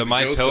 hopefully Sleepy The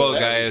My Joe's Pillow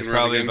still guy can is run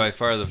probably again. by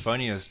far the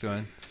funniest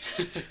one.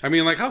 I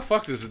mean, like, how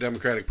fucked is the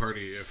Democratic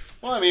Party if...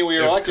 Well, I mean, we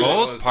if elected,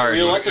 Kamala is there?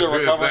 we elected a If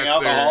recovering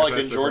that's their- alcoholic if in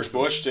that's their George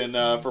person.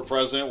 Bush for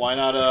president. Why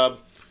not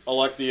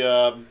elect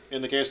the,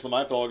 in the case of the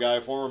My Pillow guy,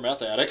 a former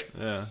meth addict?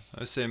 Yeah,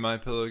 I say My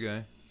Pillow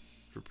guy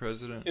for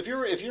president. If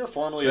you're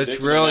formerly Let's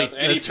addicted really to meth,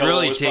 any let's pillow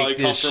really is probably take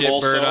this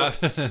comfortable. shitbird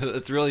So off.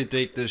 Let's really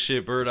take this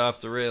shitbird off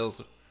the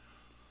rails.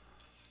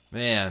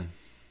 Man,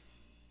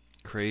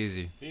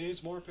 crazy. he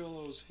needs more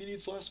pillows. He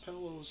needs less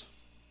pillows.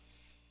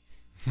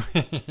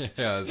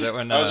 Yeah, is that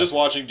when I was just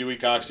watching Dewey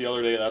Cox the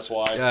other day. That's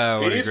why. Yeah,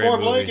 He what a needs great more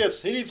movie.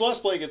 blankets. He needs less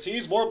blankets. He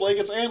needs more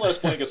blankets and less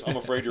blankets. I'm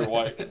afraid you're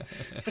white.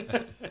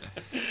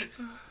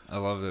 I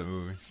love that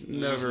movie.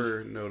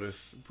 Never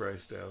noticed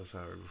Bryce Dallas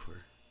Howard before.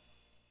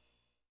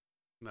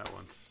 Not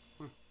once.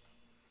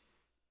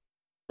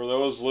 For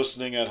those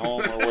listening at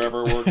home or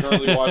wherever, we're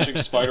currently watching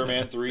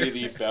Spider-Man 3,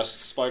 the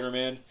best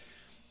Spider-Man,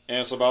 and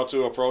it's about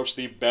to approach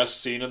the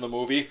best scene in the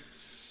movie,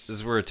 This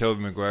is where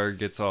Tobey Maguire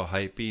gets all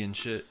hypey and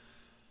shit.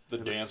 the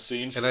dance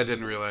scene. And I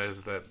didn't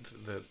realize that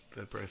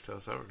Bryce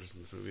Dallas Howard was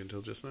in this movie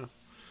until just now.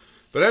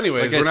 But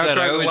anyways, Like I we're not said, I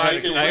trying to always live.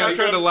 had to- We're not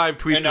trying to live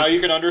tweet. And now this.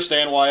 you can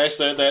understand why I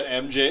said that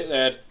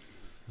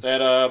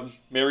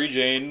Mary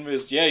Jane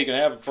is, yeah, you can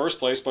have first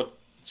place, but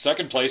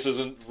second place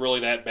isn't really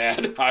that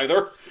bad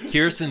either.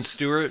 Kirsten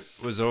Stewart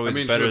was always I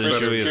mean, better she than was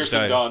better. Julia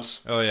Kirsten Stiles.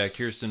 Dunst. Oh yeah,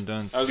 Kirsten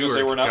Dunst. I was gonna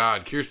say we're not.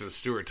 God, Kirsten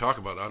Stewart. Talk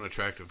about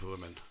unattractive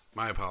women.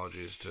 My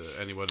apologies to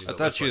anybody. I That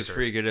thought looks she like was her.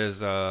 pretty good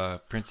as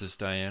Princess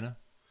Diana.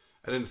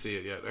 I didn't see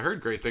it yet. I heard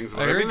great things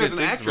about I her. heard I mean, as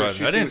good an things about actress,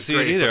 her. she I didn't seems see it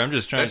great, either. but I'm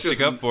just trying to that's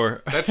stick up for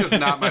her. That's just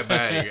not my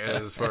bag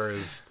as far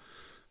as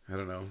I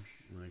don't know,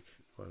 like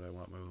what I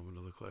want my woman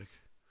to look like.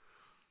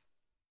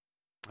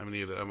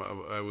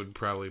 I would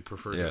probably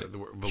prefer Yeah. the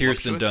word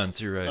Kirsten voluptuous.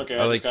 Dunst, you're right. Okay,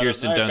 I like just gotta-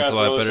 Kirsten I just Dunst gotta a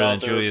lot throw this better out than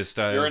there. Julia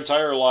Stiles. Your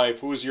entire life,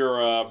 who's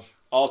your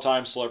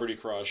all-time celebrity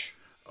crush?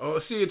 Oh,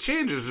 see, it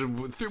changes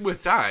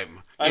with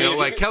time. I You mean, know, if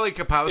like you Kelly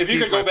Kapowski's If you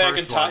could go my back in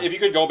first time, one. if you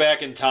could go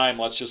back in time,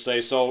 let's just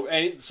say, so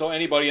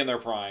anybody in their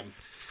prime.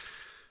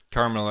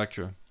 Carmen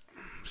Electra.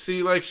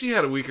 See, like, she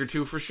had a week or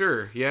two for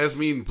sure.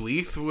 Yasmin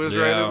Bleeth was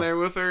right Yeah. in there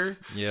with her.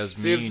 Yasmin.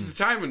 See, it's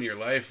the time in your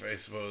life, I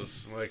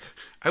suppose. Like,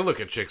 I look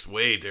at chicks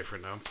way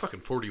different now. I'm fucking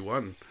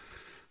 41.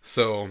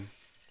 So,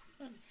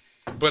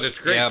 But it's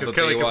great Yeah, because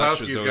but Kelly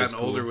Baywatch was Kapowski's always gotten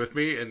older cool. with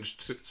me. And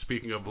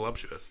speaking of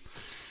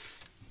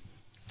voluptuous,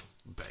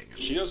 banging.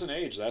 She doesn't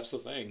age. That's the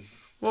thing.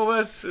 Well,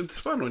 it's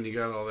fun when you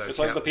got all that. It's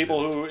like the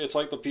people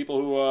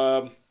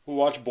who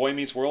watch Boy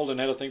Meets World and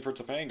had a thing for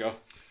Topanga.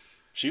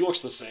 She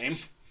looks the same.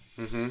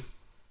 Mm-hmm.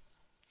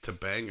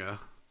 Topanga.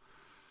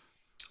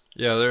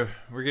 Yeah,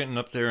 we're getting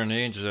up there in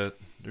age that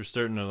they're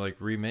starting to like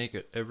remake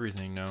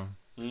everything now.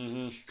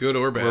 Mm-hmm. Good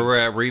or bad. We're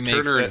at remakes.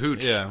 Turner and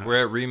Hooch. Yeah,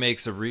 we're at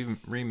remakes of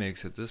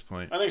remakes at this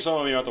point. I think some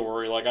of you have to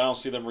worry. Like, I don't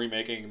see them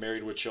remaking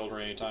Married with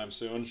Children anytime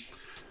soon.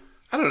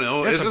 I don't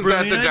know. That's a Isn't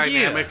that the brilliant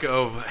idea. dynamic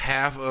of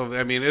half of?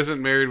 I mean,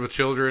 isn't Married with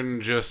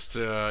Children just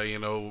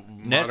Modern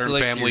Netflix,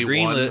 Family you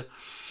One greenlit.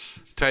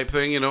 type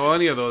thing?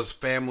 Any of those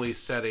family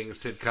setting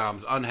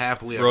sitcoms?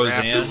 Unhappily Ever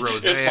Roseanne. After,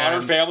 Roseanne. It's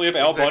Modern Family if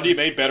Al Bundy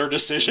made better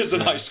decisions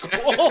in high school.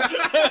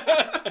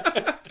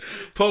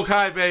 Polk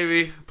High,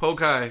 baby. Polk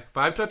High.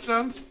 5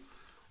 touchdowns?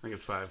 I think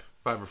it's 5.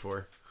 5 or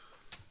 4.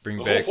 Bring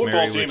The back whole football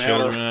Married team with had her.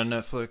 Children on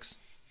Netflix.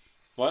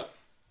 What?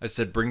 I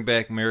said bring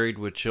back Married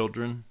with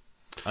Children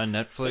on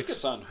I Netflix. think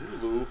it's on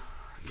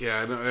Hulu.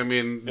 Yeah, I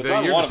mean, It's you're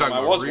on one just of them. talking I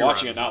about was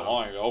watching it reruns, not though.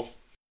 long ago.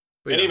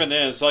 But And yeah. even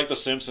then, it's like The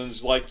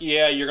Simpsons. Like,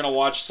 yeah, you're going to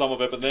watch some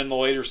of it, but then the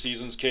later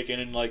seasons kick in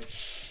and, like,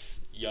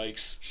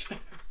 yikes.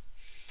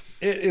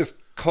 It is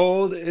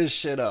cold as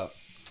shit out.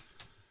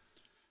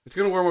 It's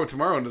going to warm up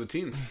tomorrow into the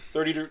teens. I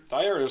heard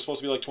it was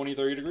supposed to be like 20,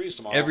 30 degrees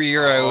tomorrow. Every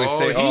year I always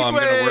say, heat I'm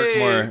going to work wave!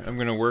 more. I'm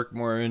going to work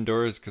more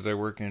indoors because I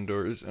work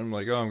indoors. I'm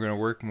like, I'm going to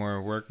work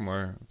more.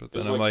 But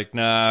then It's I'm like,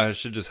 nah, I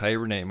should just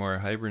hibernate more.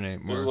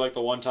 This is like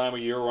the one time a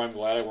year where I'm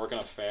glad I work in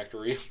a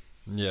factory.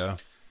 Yeah.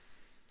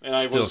 And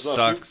I Still was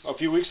sucks. a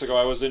few weeks ago,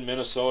 I was in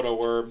Minnesota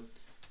where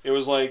it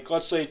was like,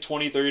 let's say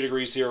 20, 30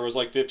 degrees here. It was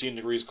like 15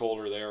 degrees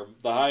colder there.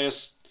 The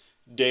highest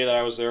day that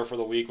I was there for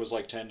the week was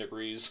like 10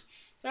 degrees.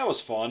 That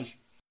was fun.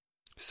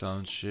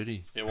 Sounds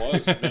shitty. It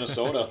was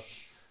Minnesota.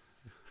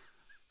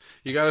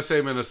 You got to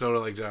say Minnesota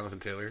like Jonathan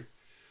Taylor.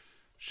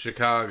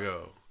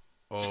 Chicago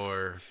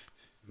or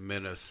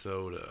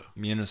Minnesota.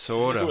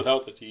 Minnesota.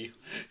 Without the T.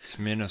 It's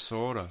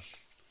Minnesota.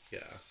 Yeah.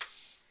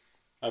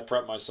 I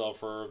prepped myself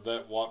for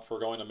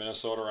going to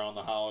Minnesota around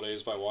the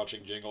holidays by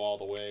watching Jingle All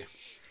the Way.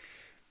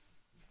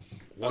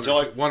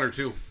 One or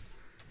two.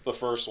 The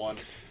first one.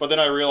 But then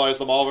I realized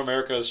the Mall of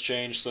America has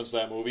changed since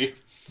that movie.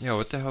 Yeah,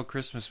 what the hell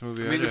Christmas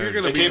movie I mean, are if there? you're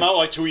gonna It came out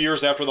like 2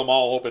 years after the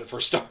mall opened, for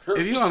starters.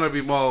 If you want to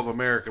be Mall of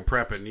America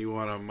prepping, you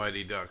want a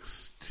Mighty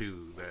Ducks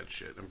 2, that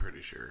shit, I'm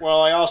pretty sure.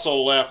 Well, I also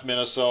left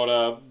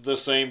Minnesota the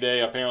same day.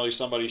 Apparently,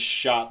 somebody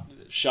shot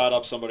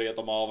up somebody at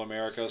the Mall of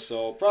America,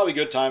 so probably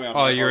good timing on Oh,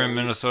 my you're part, in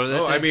at least. Minnesota?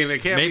 Oh, I mean,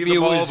 it can't Maybe be the it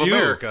Mall was of you.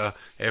 America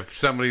if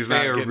somebody's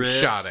not Hey, getting Ribs.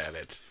 shot at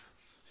it.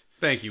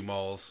 Thank you,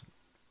 malls.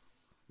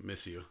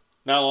 Miss you.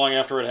 Not long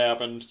after it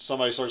happened,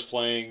 somebody starts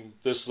playing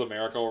This Is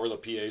America over the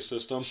PA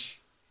system.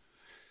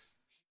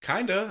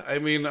 Kinda. I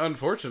mean,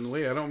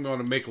 unfortunately, I don't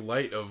want to make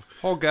light of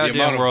Whole the goddamn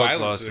amount of world's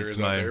violence lost there its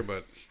is out mind. there,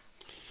 but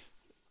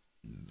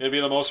It'd be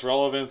the most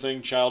relevant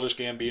thing Childish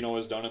Gambino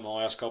has done in the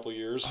last couple of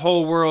years.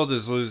 Whole world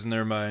is losing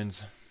their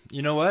minds.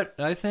 You know what?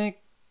 I think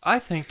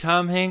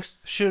Tom Hanks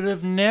should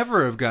have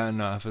never have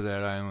gotten off of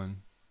that island.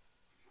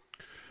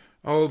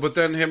 oh, but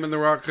then him and The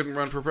Rock couldn't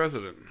run for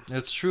president.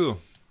 That's true.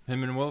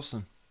 Him and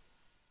Wilson.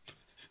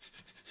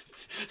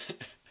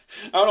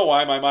 I don't know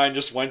why my mind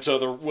just went to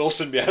the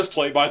Wilson as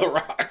played by The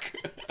Rock.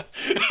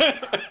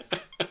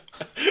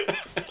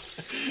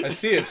 I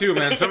see it too,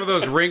 man. Some of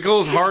those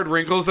wrinkles, hard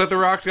wrinkles that The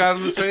Rock's got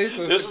in his face.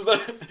 This is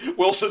the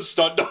Wilson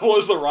stunt double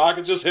as The Rock.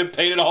 It's just him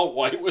painted all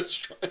white with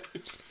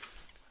stripes.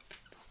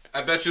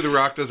 I bet you The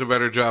Rock does a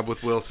better job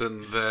with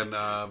Wilson than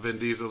Vin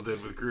Diesel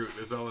did with Groot,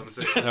 is all I'm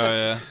saying. Oh,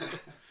 yeah.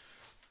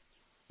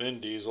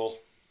 Vin Diesel.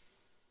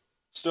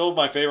 Still,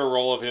 my favorite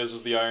role of his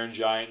is the Iron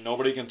Giant.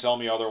 Nobody can tell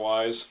me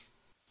otherwise.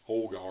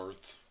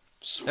 Hogarth.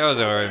 That was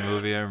an alright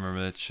movie. I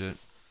remember that shit.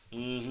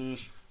 Mm-hmm.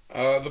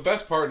 The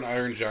best part in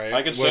Iron Giant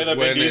I can say was that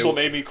when Vin Diesel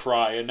made me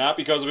cry, and not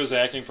because of his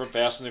acting from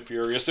Fast and the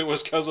Furious. It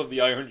was because of the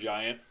Iron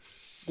Giant.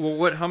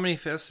 Well, how many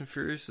Fast and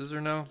Furious is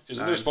there now?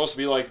 Isn't there supposed to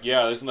be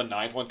isn't the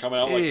 9th one coming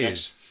out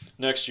Jeez.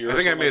 next year? I or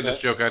think I something made like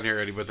this that? joke on here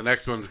already, but the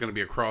next one's going to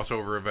be a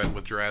crossover event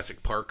with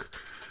Jurassic Park,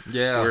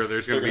 Yeah. where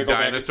there's going to They're be gonna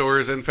go back-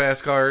 dinosaurs in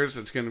fast cars.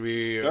 It's going to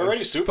be They're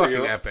already fucking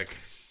superhero. epic.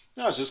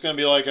 No, it's just going to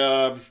be like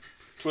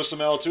Twist of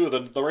Metal 2,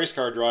 the race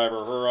car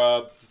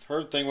driver.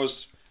 Her thing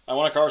was, I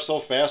want a car so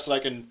fast that I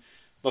can,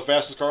 the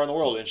fastest car in the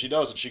world, and she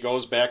does, and she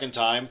goes back in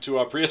time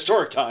to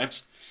prehistoric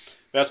times.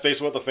 That's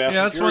basically what the Fast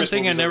Yeah, and that's one Furious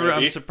thing movies are gonna I'm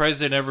be.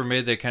 surprised they never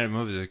made that kind of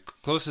movie. The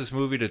closest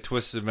movie to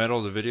Twisted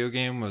Metal, the video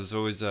game, was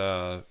always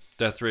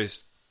Death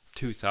Race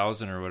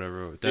 2000 or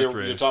whatever. Death You're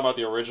Race. talking about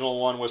the original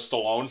one with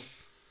Stallone?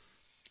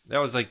 That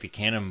was like the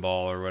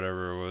Cannonball or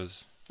whatever it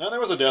was. No, there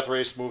was a Death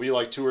Race movie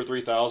like 2 or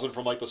 3,000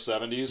 from like the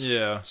 70s.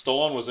 Yeah.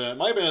 Stallone was in it.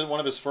 Might have been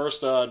one of his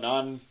first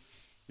non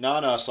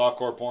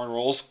softcore porn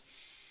roles.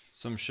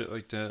 Some shit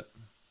like that.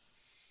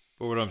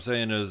 But what I'm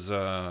saying is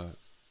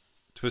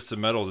Twisted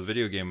Metal, the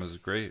video game, was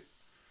great.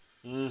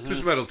 Mm-hmm.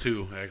 Twisted Metal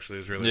 2 actually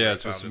is really Yeah, where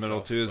it found Twisted Metal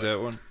itself, 2 is but-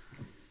 that one.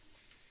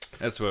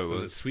 That's what it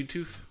Was was. it Sweet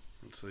Tooth?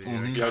 It's the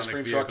The ice iconic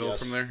cream truck, vehicle yes.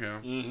 from there. Yeah.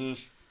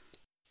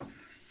 Mm-hmm.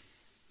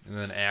 And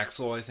then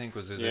Axel, I think,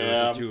 was it?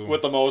 Yeah, the two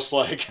with the most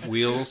like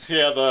wheels.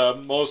 Yeah,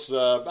 the most.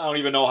 I don't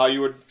even know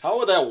how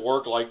would that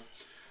work? Like,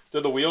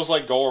 did the wheels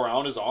like go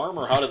around his arm,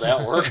 or how did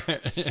that work?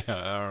 Yeah,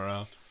 I don't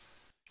know.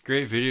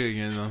 Great video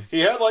game though. He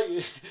had like,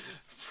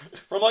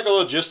 from like a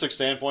logistics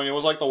standpoint, it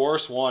was like the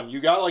worst one. You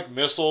got like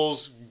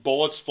missiles,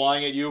 bullets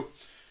flying at you,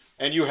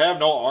 and you have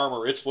no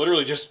armor. It's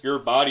literally just your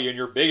body and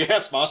your big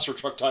ass monster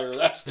truck tire.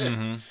 That's it.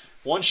 Mm-hmm.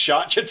 One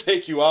shot should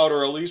take you out,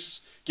 or at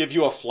least give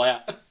you a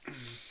flat.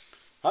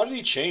 How did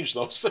he change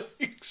those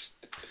things?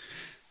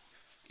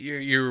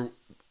 You're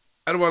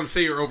I don't want to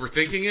say you're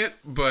overthinking it,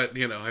 but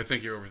I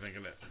think you're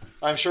overthinking it.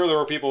 I'm sure there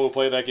were people who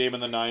played that game in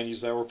the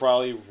 90s that were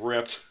probably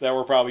ripped, that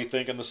were probably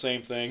thinking the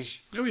same thing.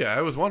 Oh yeah,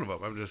 I was one of them.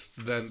 I'm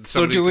just then.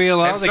 So do we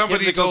allow the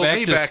somebody kids to go told back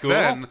me to back school?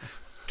 then,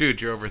 dude,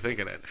 you're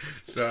overthinking it.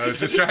 So I was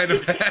just trying to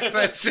pass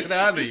that shit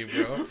on to you,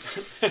 bro.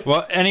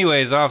 Well,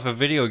 anyways, off of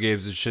video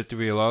games and shit, do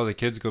we allow the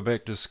kids to go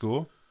back to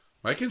school?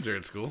 My kids are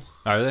at school.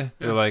 Are they?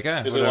 They're like,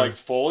 Is whatever. it like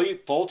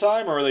full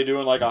time, or are they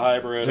doing like a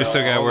hybrid? They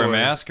still gotta all wear the a way-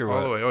 mask or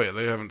All what? the way. Oh yeah,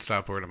 they haven't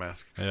stopped wearing a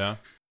mask. Yeah.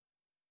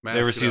 Mask They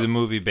ever it see up. the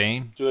movie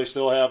Bane? Do they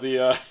still have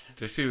the?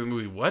 They see the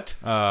movie what?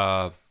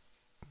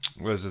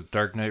 Was it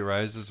Dark Knight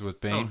Rises with Oh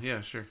Bane?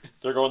 yeah, sure.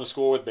 They're going to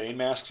school with Bane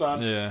masks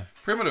on. Yeah.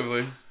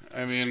 Primitively,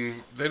 I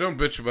mean, they don't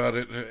bitch about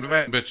it.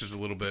 Bitches a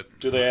little bit.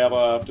 Do they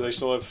have? Do they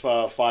still have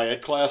Phi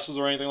Ed classes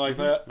or anything like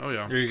that? Oh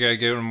yeah, Or you gotta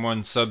give them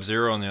one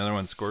Sub-Zero and the other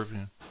one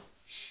Scorpion.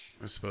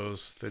 I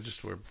suppose they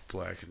just wear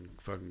black and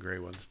fucking gray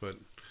ones. But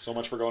So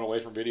much for going away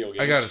from video games.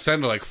 I gotta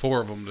send like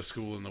 4 of them to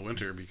school in the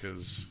winter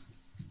because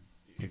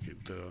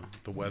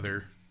the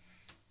weather.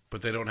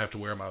 But they don't have to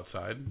wear them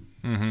outside.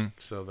 Mm-hmm.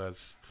 So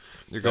that's.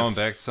 They're going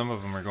back. Some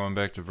of them are going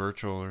back to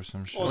virtual or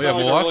some shit. Well, it's Yeah, not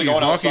like they're really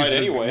going outside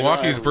anyway.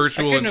 Milwaukee's They're not-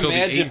 virtual I couldn't until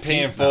imagine the 18th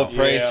paying full now.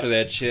 price Yeah. for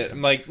that shit.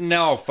 I'm like,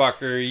 no,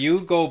 fucker, you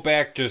go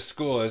back to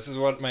school. This is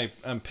what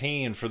I'm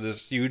paying for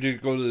this. You to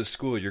go to the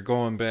school. You're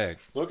going back.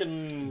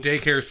 Looking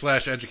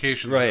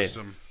Daycare/education Right.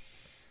 system.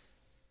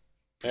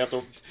 they have to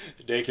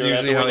daycare. They have to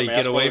Usually wear how the you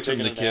mask get while away they're from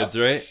the taking a nap.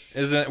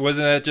 kids, right?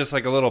 Wasn't that just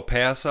like a little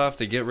pass off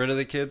to get rid of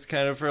the kids,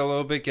 kind of for a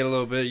little bit, get a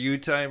little bit of you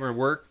time or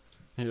work,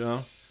 you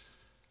know?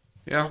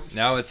 Yeah.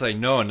 Now it's like,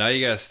 no, now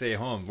you gotta stay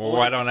home. Well,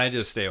 why don't I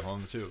just stay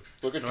home too?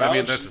 Look at No, college. I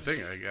mean, that's the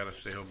thing. I gotta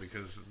stay home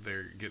because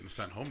they're getting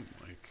sent home.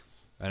 Like,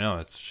 I know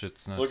it's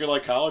shit's nuts. Look at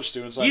like college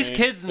students. These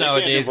kids they can't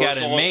do nowadays got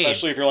it virtual, made.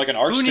 especially if you're like an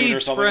art Who student or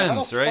needs something. How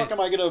friends, the right? fuck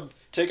am I gonna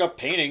take up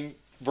painting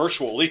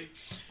virtually?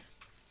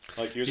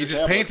 Like use you your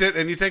just tablet. paint it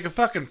and you take a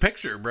fucking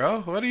picture,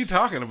 bro. What are you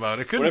talking about?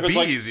 It What couldn't if it's be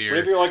like, easier. What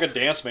if you're like a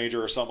dance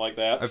major or something like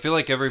that? I feel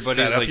like everybody's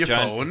Set up like your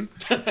John.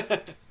 phone,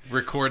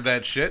 record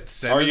that shit,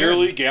 send Our it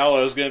yearly in.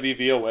 gala is going to be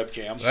via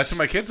webcam. That's what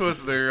my kids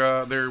was.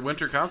 Their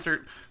winter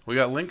concert. We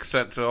got links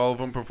set to all of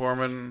them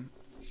performing.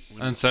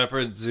 On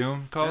separate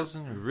Zoom calls?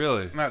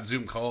 Really? Not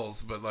Zoom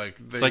calls, but like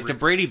they It's like the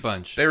Brady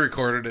Bunch. they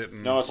recorded it.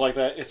 And No, it's like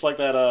that. It's like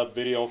that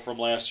video from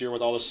last year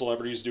with all the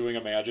celebrities doing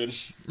Imagine.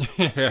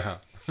 Yeah.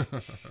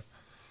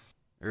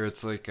 Or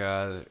it's like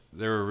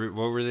they were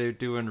what were they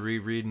doing?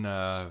 Rereading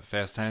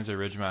Fast Times at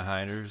Ridgemont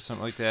High or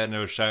something like that, and it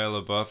was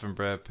Shia LaBeouf and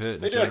Brad Pitt.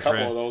 And They did a Jennifer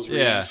couple of those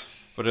Yeah, readings.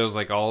 but it was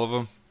like all of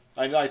them.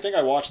 I think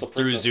I watched the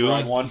Princess Zoom?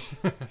 Bride one.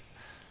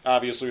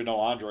 Obviously, no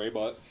Andre,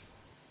 but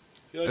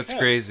you're That's "Huh,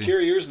 crazy."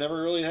 Kerry Ears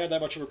never really had that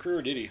much of a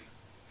career, did he?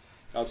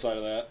 Outside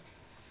of that,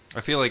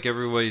 I feel like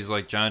everybody's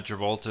like John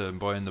Travolta and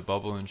Boy in the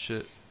Bubble and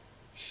shit.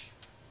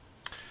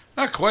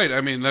 not quite.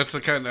 I mean, that's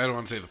the kind. I don't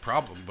want to say the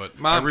problem, but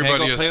Mom, can I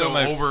everybody go is play so with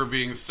my over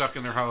being stuck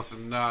in their house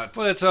and not.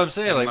 Well, that's what I'm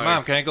saying. And, Like, like,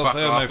 Mom, can I go fuck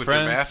play with off my with your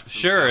friends? masks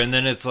and Sure. stuff. And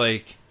then it's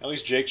like, at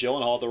least Jake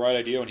Gyllenhaal had the right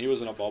idea when he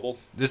was in a bubble.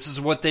 this is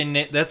what they.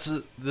 This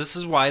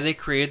is why they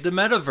created the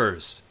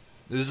metaverse.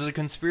 This is a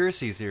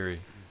conspiracy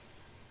theory.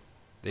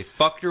 They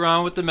fucked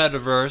around with the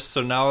metaverse,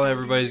 so now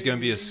everybody's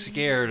gonna be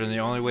scared, and the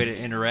only way to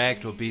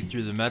interact will be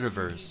through the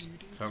metaverse.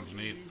 Sounds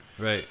neat.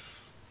 Right.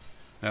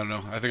 I don't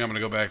know. I think I'm going to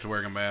go back to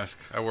wearing a mask.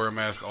 I wore a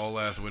mask all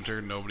last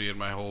winter. Nobody in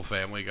my whole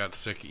family got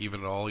sick, even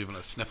at all, even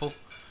a sniffle.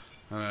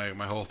 My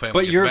whole family.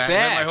 But gets you're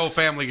My whole vaxxed.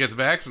 family gets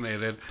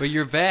vaccinated. But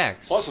you're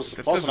vaxxed. Plus,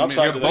 That plus an doesn't mean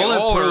upside to you're that.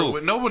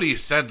 bulletproof. or nobody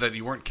said that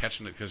you weren't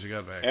catching it because you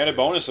got vaccinated. And a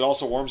bonus, it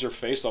also warms your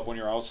face up when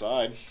you're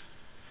outside.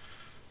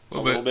 A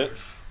little bit.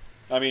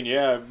 I mean,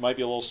 yeah, it might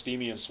be a little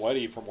steamy and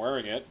sweaty from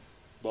wearing it,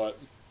 but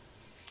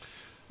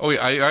Oh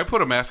yeah, I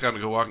put a mask on to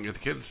go walk and get the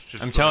kids.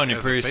 Just I'm telling you,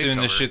 as a pretty face soon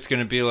this cover. shit's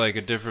gonna be like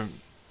a different.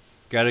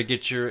 Got to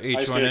get your I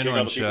just get a kick out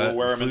H1N1 of the people who shot,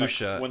 wear them flu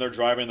shot. when they're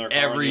driving their car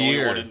Every and the only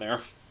year. one in there.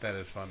 That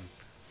is fun.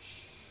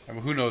 I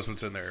mean, who knows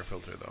what's in the air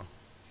filter though?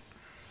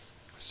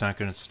 It's not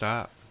gonna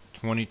stop.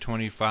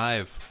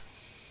 2025,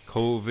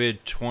 COVID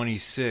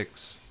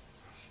 26.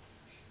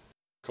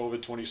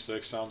 COVID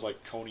 26 sounds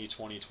like Coney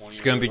 2020.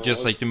 It's gonna be whatever it just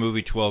was. like the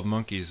movie 12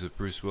 Monkeys with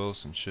Bruce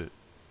Willis and shit.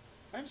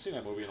 I haven't seen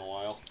that movie in a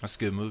while. That's a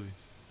good movie.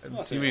 I'm not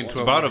You saying mean it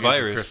wasn't. 12 about a Monkeys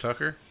with virus. Chris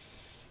Tucker?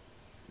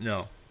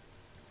 No.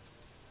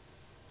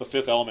 The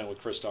Fifth Element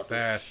with Chris Tucker.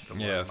 That's the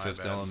one. Yeah, my Fifth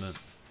bad. Element.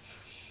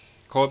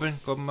 Corbin,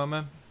 my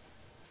man.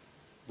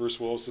 Bruce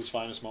Willis's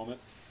finest moment.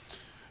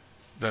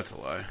 That's a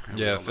lie.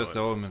 We Yeah, all know Fifth it.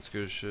 Element's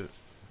good as shit.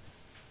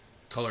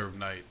 Color of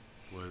Night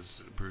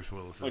was Bruce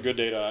Willis. A good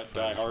day to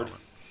die hard.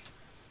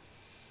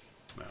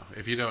 No,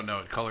 if you don't know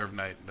it, Color of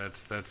Night.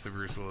 That's the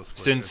Bruce Willis.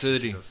 Sin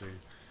City.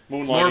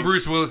 More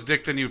Bruce Willis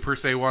dick than you per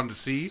se wanted to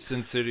see.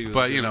 Sin City. Was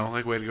but good. you know,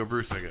 like way to go,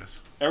 Bruce. I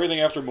guess everything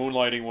after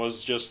Moonlighting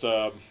was just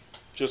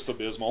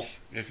abysmal.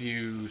 if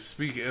you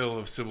speak ill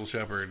of Sybil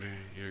Shepherd,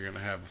 you're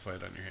gonna have a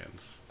fight on your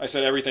hands. I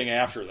said everything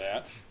after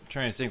that. I'm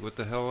trying to think what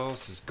the hell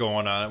else is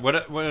going on. What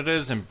it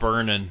is in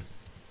Burning.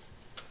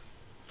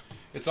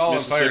 It's all on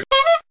fire.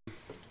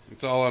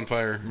 It's all on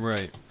fire.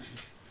 Right.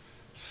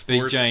 Sports,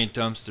 Big giant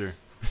dumpster.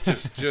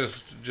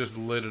 just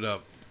lit it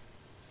up.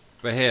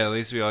 But hey, at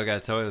least we all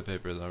got toilet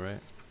paper though, right?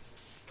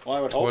 Well,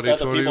 I would hope that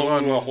the people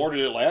who hoarded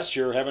it last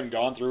year haven't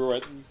gone through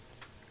it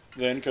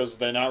then, because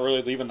they're not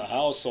really leaving the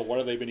house, so what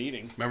have they been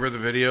eating? Remember the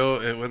video?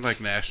 It went like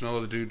national.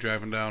 The dude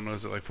driving down,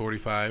 was it like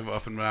 45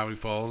 up in Menominee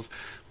Falls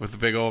with the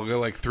big old,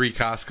 like 3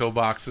 Costco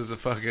boxes of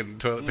fucking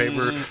toilet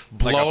paper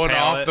blowing like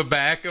off the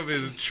back of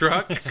his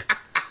truck?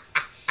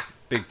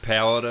 Big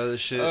pallet of this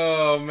shit.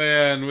 Oh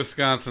man,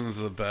 Wisconsin's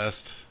the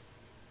best.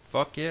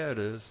 Fuck yeah, it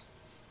is.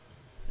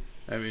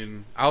 I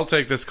mean, I'll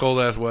take this cold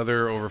ass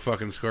weather over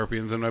fucking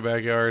scorpions in my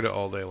backyard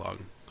all day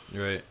long.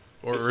 Right.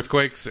 Or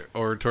earthquakes,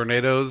 or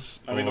tornadoes.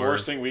 I mean, the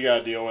worst thing we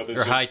gotta deal with is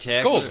or high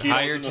taxes,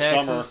 higher in the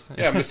summer.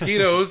 Yeah,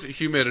 mosquitoes,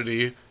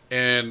 humidity,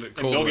 and cold. And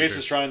Bill Gates winters.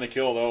 is trying to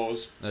kill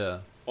those. Yeah.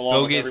 Along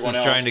Bill with Gates is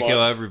everyone trying else, to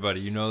kill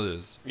everybody. You know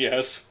this.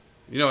 Yes.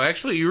 You know,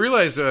 actually, you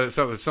realize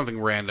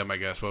something random, I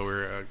guess, while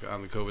we're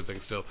on the COVID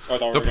thing still.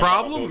 The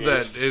problem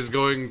that is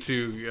going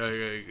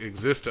to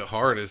exist at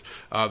heart is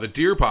the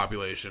deer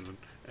population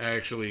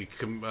actually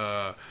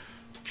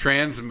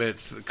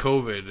transmits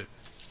COVID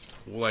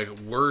like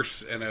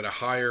worse and at a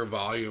higher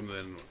volume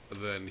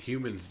than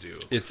humans do.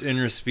 It's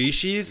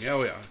interspecies?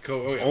 Yeah,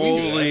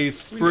 Holy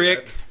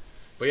frick.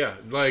 But yeah,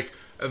 like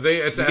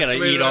it's you gotta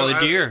estimated. eat all the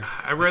deer.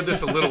 I read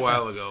this a little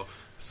while ago.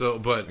 So,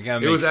 but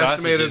it was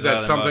estimated sausages out that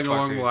of something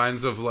along the motherfuckers.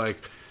 lines of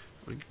like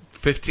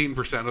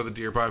 15% of the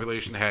deer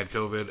population had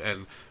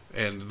COVID,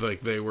 and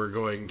like they were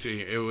going to,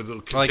 it would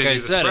continue Like I to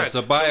said, spread. it's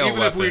a So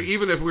bioweapon.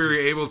 even if we were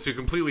able to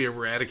completely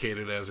eradicate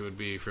it as it would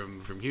be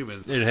from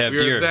humans, It'd have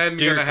we're then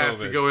deer gonna have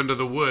to COVID. go into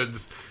the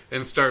woods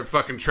and start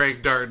fucking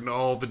trank darting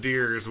all the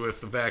deers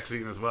with the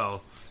vaccine as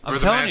well. I'm Or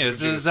the telling you, magic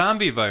it's a juice.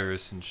 zombie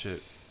virus and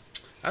shit.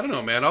 I don't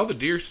know, man. All the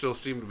deer still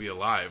seem to be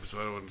alive, so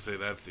I don't want to say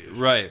that's the issue.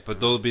 Right,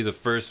 but they'll be the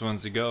first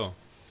ones to go.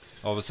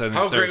 All of a sudden,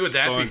 How great would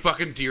that be?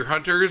 Fucking deer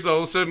hunters all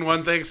of a sudden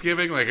one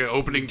Thanksgiving, like an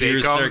opening day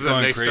Deers comes start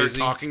and they going start crazy.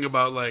 talking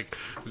about like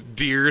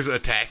deers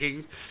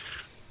attacking,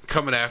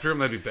 coming after them.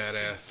 That'd be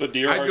badass. The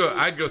deer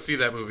I'd go see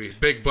that movie.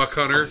 Big Buck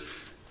Hunter,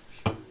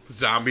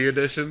 Zombie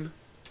Edition.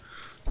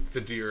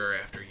 The deer are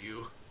after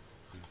you.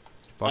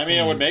 I mean,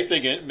 it would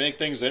make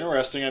things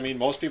interesting. I mean,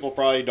 most people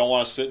probably don't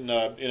want to sit in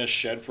a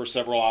shed for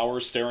several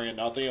hours staring at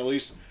nothing. At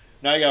least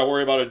now you got to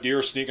worry about a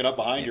deer sneaking up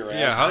behind your ass.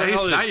 Yeah, how the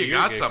hell Now did you deer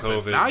got get something.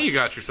 COVID? Now you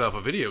got yourself a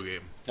video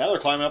game. Now they're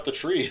climbing up the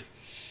tree.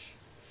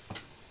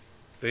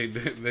 They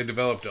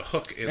developed a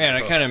hook in Man, the I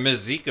hoof. kind of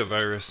miss Zika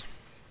virus.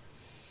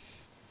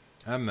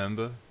 I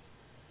remember.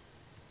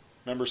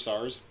 Remember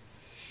SARS?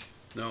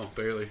 No,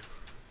 barely.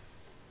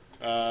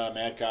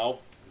 Mad cow.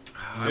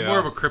 I'm Yeah. more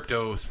of a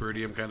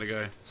cryptosporidium kind of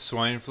guy.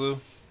 Swine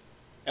flu?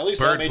 At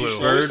least Bird that made flu.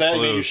 you, at least that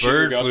made you shit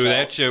your Bird guts flu. out.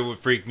 That shit would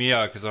freak me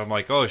out because I'm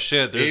like, oh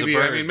shit, there's a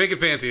bird. I mean, make it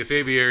fancy. It's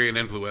aviary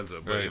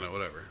influenza, but Right. you know,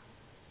 whatever.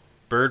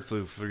 Bird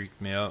flu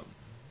freaked me out.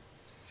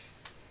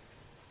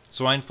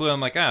 Swine flu,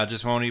 I'm like, I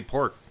just won't eat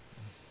pork.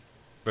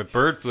 But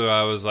bird flu,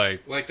 I was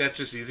like, Like, that's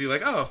just easy.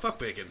 Like, oh, fuck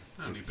bacon.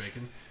 I don't need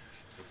bacon.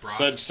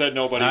 Brats. Said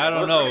nobody. I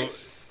don't know.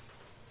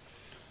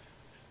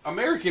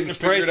 Americans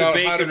The price figured out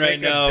of how to bacon make right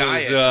a now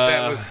diet is,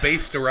 that was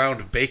based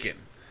around bacon.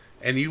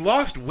 And you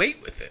lost weight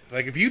with it.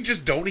 Like, if you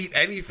just don't eat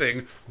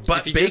anything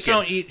but If you bacon, just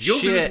don't eat you'll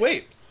lose shit,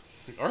 weight.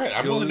 All right,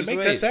 I'm you'll willing to lose make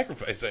that weight.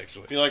 sacrifice,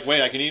 actually. You're like,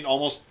 wait, I can eat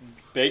almost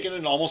bacon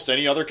and almost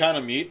any other kind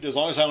of meat as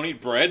long as I don't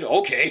eat bread.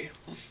 Okay.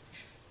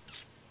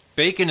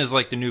 bacon is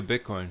like the new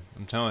Bitcoin.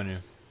 I'm telling you.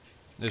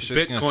 It's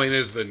just Bitcoin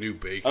is the new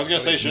bacon. I was gonna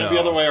say, shouldn't it be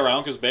the other way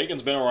around? Because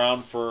bacon's been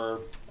around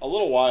for a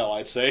little while,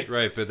 I'd say.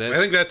 Right, but that I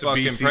think that's a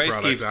fucking BC price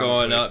product, keeps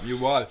honestly. going up. You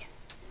watch.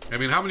 I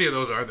mean, how many of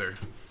those are there?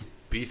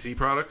 BC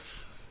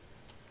products?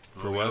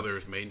 For I what? know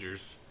there's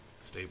Mangers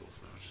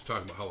Stables now. Just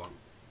talking about how long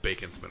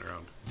bacon's been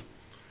around.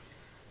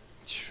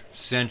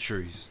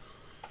 Centuries.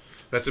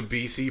 That's a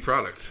BC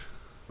product.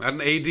 Not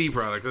an AD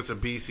product. That's a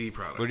BC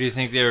product. What do you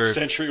think they were?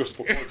 Century was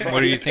before. What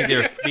do you think they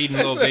were feeding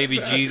little baby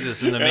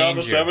Jesus in the And manger? on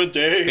the seventh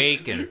day,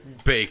 Bacon.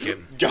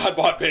 Bacon. God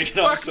bought bacon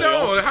on Fuck sale.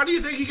 no. How do you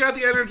think he got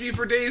the energy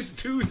for days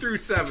 2 through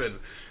 7?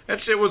 That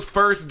shit was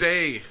first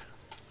day.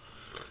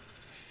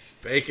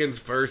 Bacon's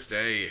first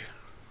day.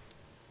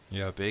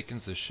 Yeah,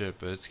 bacon's the shit,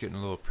 but it's getting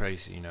a little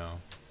pricey now.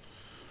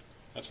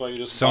 That's why you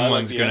just Someone's buy,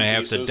 like, the gonna end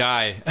have to pieces.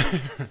 die.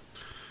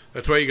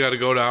 That's why you got to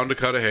go down to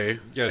cut a hay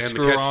Yeah, and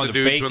screw catch around the with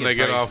dudes bacon when they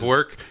get off prices.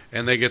 work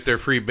and they get their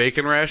free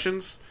bacon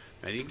rations.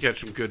 And you can catch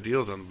some good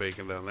deals on the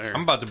bacon down there.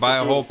 I'm about to buy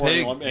Just a do it whole before pig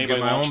anyone- and get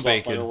anybody my own launches off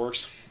bacon.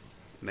 fireworks.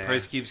 Nah.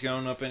 Price keeps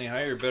going up any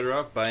higher, better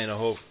off buying a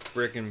whole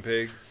frickin'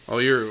 pig. Oh,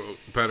 you're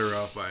better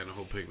off buying a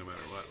whole pig no matter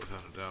what,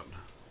 without a doubt.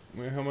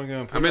 Where am I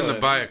going to put I'm in the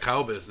that? buy a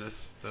cow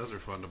business. Those are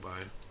fun to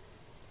buy.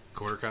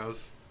 Quarter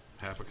cows,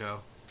 half a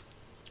cow.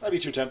 I'd be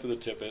too tempted to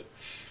tip it.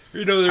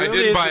 You know, I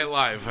did buy it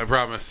live, I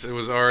promise. It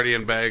was already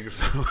in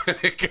bags when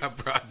it got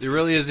brought to There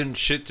really isn't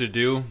shit to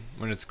do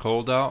when it's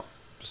cold out.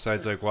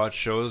 Besides, like, watch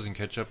shows and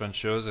catch up on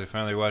shows. I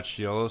finally watched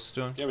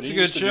Yellowstone. Yeah, but It's a you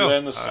good used to do show. that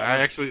in the summer. I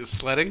actually,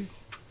 sledding?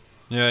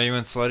 Yeah, you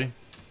went sledding?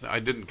 I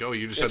didn't go.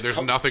 You just said It's there's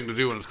co- nothing to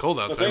do when it's cold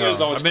The outside. thing is,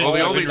 though, it's I've been- cold.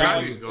 the only It's time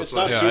not- you can go it's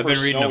sledding. not Yeah, I've super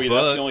been reading a snowy.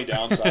 That's book. the only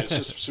downside. It's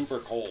just super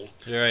cold.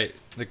 You're right.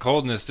 The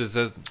coldness is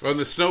that Well,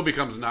 the snow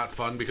becomes not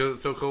fun because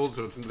it's so cold,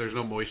 so there's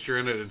no moisture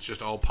in it. It's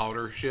just all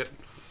powder shit.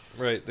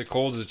 right. The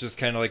cold is just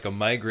kind of like a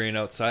migraine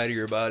outside of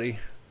your body.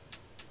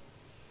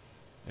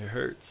 It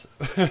hurts.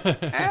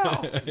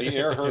 Ow! The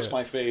air hurts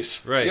my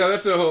face. Right. Yeah,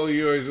 that's the whole.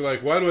 You always are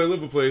like, why do I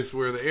live a place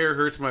where the air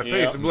hurts my face?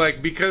 Yeah. I'm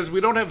like, because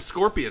we don't have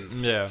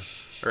scorpions Yeah.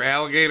 or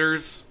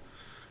alligators,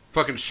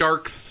 fucking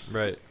sharks,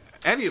 Right.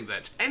 any of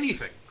that,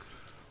 anything.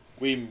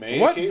 We may.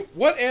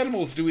 What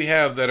animals do we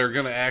have that are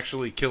going to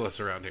actually kill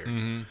us around here?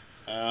 Mm-hmm.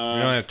 We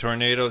don't have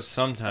tornadoes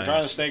I'm trying to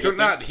sometimes. think. They're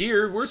not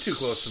here. We're too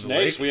close to the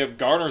lake. Snakes. We have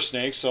garter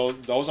snakes, so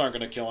those aren't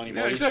going to kill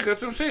anybody. Yeah, exactly.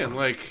 That's what I'm saying.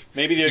 Like,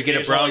 Maybe the You get a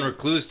occasional, brown like-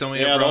 recluse, don't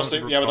we Yeah, have brown? those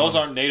things, yeah, but those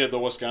aren't native to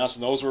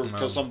Wisconsin. Those were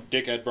because some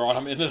dickhead brought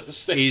them into the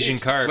state. Asian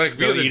carp. Like,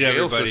 via They'll the eat jail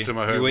everybody. system,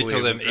 I You wait till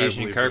believe- them I Asian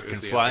believe carp is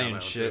can the fly answer on and that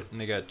one, shit, too.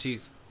 and they got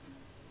teeth.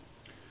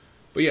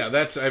 but yeah,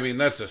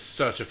 that's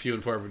such a few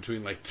and far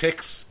between. Like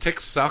ticks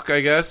suck,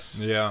 I guess.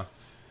 Yeah.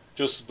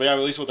 Just at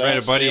least with that,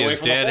 Right, a buddy stay of away his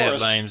from the dad had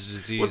forest. Lyme's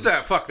disease. What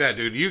that? Fuck that,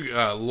 dude. You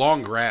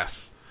long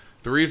grass.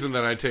 The reason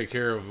that I take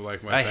care of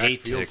like my I back hate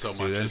field ticks, so dude.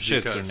 much Them is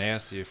shits because are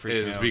nasty. It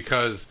freaks me out.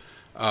 because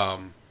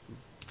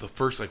the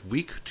first like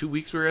week, 2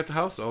 weeks we were at the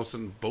house, all of a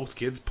sudden both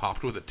kids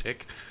popped with a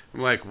tick. I'm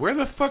like, where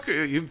the fuck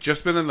are you've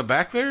just been in the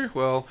back there?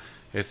 Well,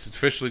 it's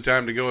officially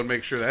time to go and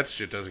make sure that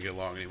shit doesn't get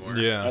long anymore.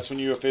 Yeah. That's when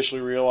you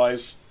officially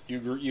realize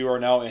you are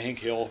now a Hank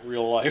Hill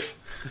real life.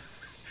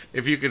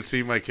 If you can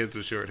see my kids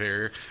with short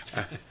hair,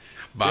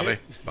 Bobby,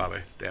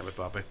 damn it,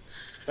 Bobby.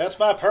 That's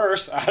my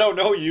purse. I don't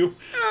know you.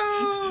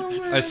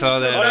 I saw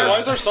that. Honey, why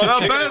is our son The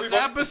kicking best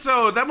everybody?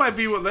 episode. That might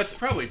be that's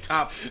probably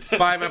top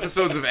 5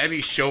 episodes of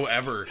any show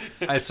ever.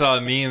 I saw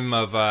a meme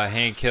of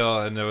Hank Hill,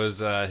 and there was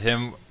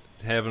him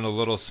having a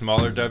little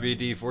smaller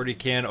WD-40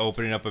 can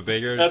opening up a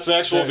bigger. That's the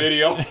actual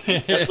video.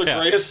 That's the Yeah.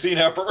 greatest scene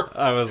ever.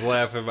 I was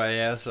laughing my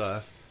ass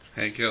off.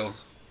 Hank Hill,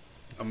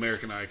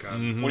 American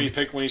icon. When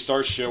he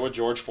starts shit with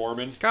George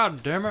Foreman.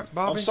 God damn it,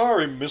 Bobby! I'm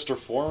sorry, Mr.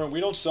 Foreman. We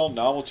don't sell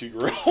novelty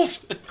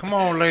grills. Come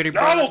on, Lady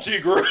Bird. Novelty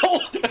grill.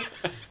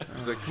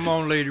 He's like, come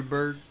on, Lady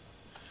Bird.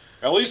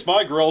 At least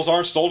my grills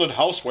aren't sold in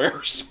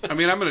housewares. I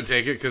mean, I'm going to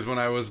take it because when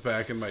I was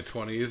back in my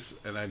 20s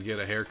and I'd get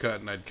a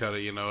haircut and I'd cut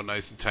it,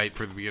 nice and tight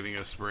for the beginning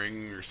of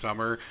spring or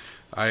summer,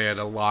 I had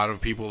a lot of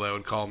people that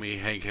would call me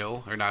Hank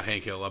Hill, or not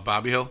Hank Hill,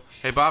 Bobby Hill.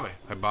 Hey, Bobby.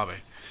 Hi, Bobby.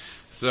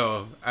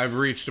 So I've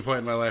reached a point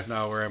in my life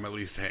now where I'm at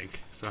least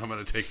Hank. So I'm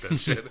going to take that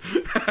shit.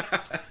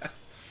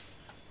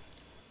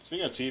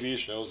 Speaking of TV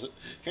shows,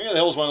 King of the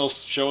Hill is one of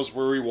those shows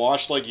where we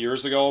watched like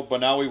years ago, but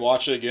now we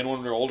watch it again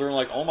when we're older and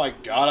like, oh my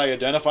god, I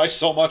identify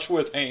so much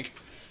with Hank.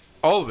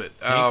 All of it.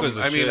 Hank was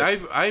the I mean, shit.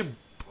 I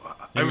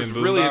was and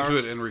Boom really Bar? into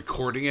it and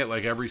recording it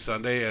like every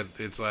Sunday at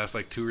its last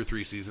like 2 or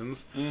 3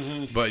 seasons.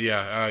 Mm-hmm. But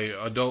yeah,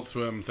 Adult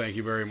Swim, thank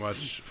you very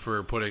much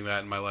for putting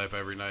that in my life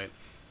every night.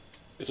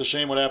 It's a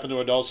shame what happened to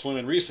Adult Swim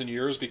in recent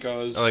years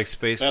because I like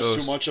Space that's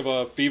Ghost. too much of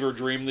a fever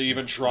dream to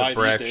even try The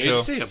Brack these Did you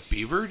days. Show. say a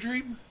beaver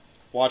dream?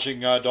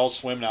 Watching Adult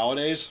Swim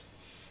nowadays.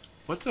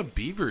 What's a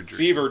beaver dream?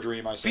 Fever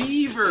dream, I said.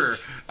 Beaver.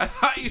 I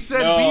thought you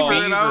said No.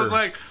 beaver, and I was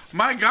Beaver. like,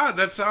 my God,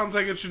 that sounds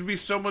like it should be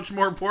so much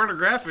more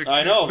pornographic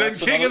I know. than that's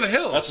King another, of the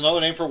Hill. That's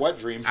another name for wet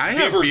dream. I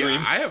have Fever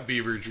dream. I have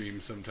beaver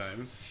dreams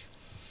sometimes.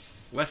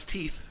 Less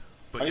teeth,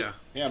 but yeah.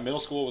 Yeah, middle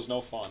school was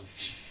no fun.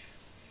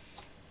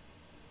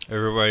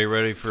 Everybody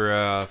ready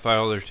for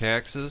file their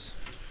taxes?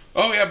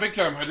 Oh yeah, big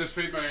time. I just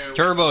paid my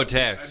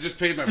TurboTax. I just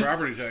paid my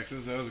property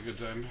taxes. That was a good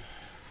time.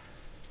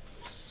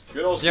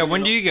 Good old Yeah,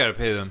 when single- do you gotta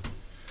pay them?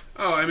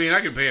 Oh, I mean, I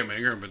can pay them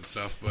increment and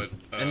stuff, but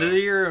End of the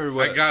year or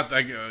what? I got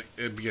at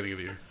the beginning of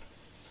the year.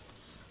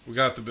 We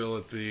got the bill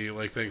at the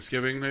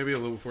Thanksgiving, maybe a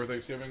little before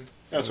Thanksgiving.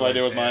 That's what I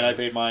did with mine. I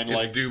paid mine It's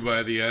like due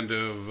by the end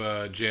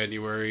of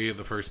January,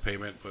 the first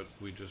payment, but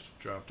we just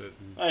dropped it.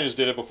 And, I just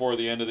did it before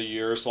the end of the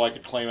year so I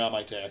could claim out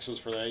my taxes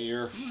for that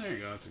year. there you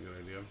go. That's a good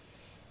idea.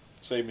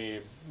 Save me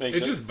makes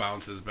It it. just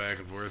bounces back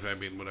and forth. I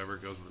mean, whatever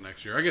goes to the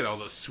next year. I get all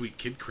those sweet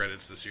kid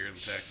credits this year in the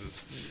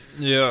taxes.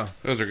 Yeah.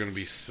 Those are going to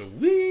be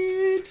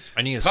sweet.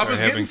 I need to start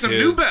Papa's having getting some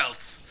kids. new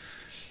belts.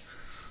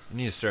 I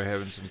need to start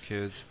having some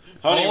kids.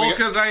 honey, All we,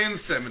 because I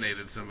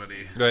inseminated somebody.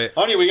 Right.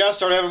 honey, we gotta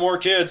start having more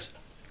kids.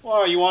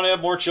 Well, you want to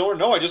have more children?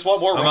 No, I just want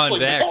more I'm on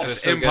wrestling back. belts. I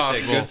still got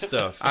that Impossible. good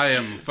stuff. I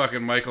am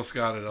fucking Michael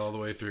Scotted all the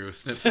way through.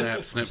 Snip,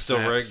 snap, snip, Still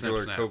snap, regular snip,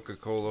 snap.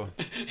 Coca-Cola.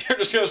 You're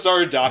just gonna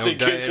start adopting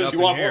No kids diet because up you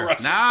in want here. more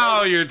wrestling.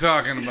 Now you're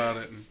talking about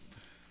it.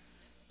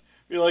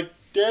 Be like,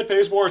 Dad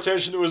pays more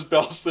attention to his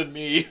belts than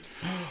me.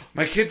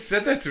 My kids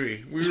said that to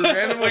me. We were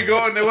randomly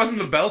going. It wasn't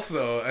the belts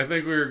though. I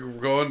think we were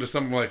going to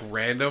some like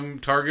random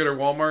Target or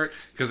Walmart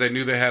because I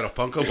knew they had a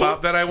Funko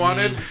Pop that I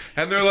wanted,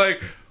 and they're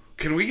like,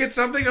 "Can we get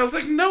something?" I was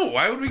like, "No.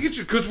 Why would we get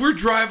you? Because we're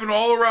driving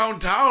all around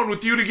town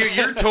with you to get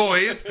your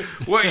toys.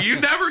 What? You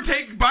never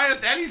buy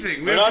us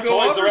anything. They're not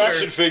toys. They're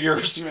action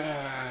figures."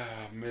 Ah,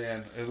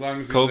 man, as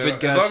long as COVID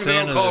got as long as they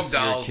don't Santa call this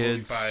them year, dolls, we'll be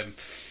kids. fine.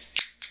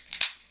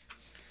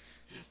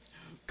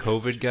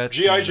 COVID got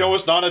G.I. Santa. Joe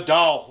is not a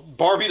doll.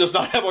 Barbie does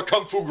not have a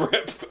kung fu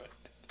grip.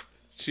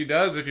 She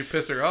does if you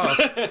piss her off.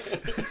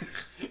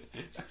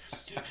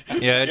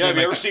 Yeah, I did Have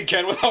my you ever seen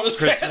Ken without his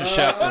Christmas pants?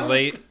 shopping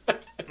late,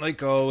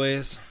 like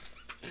always.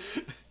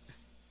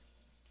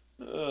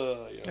 Yeah.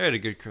 I had a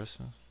good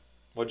Christmas.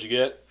 What'd you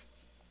get?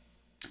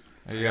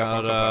 I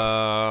got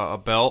got a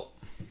belt.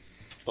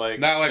 Like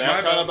Not like that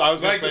my kind of, belt. I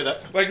was gonna say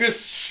that. Like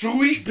this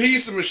sweet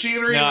piece of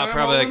machinery. No, that I'm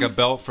probably like holding. a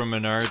belt from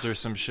Menards or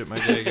some shit my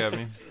dad got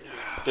me.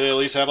 They at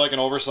least have like an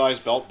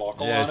oversized belt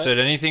buckle Yeah, I on said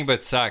it. anything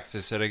but socks. I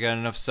said I got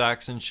enough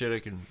socks and shit. I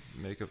can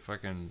make a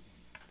fucking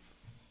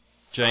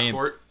giant.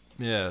 Sockport.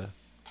 Yeah.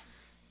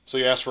 So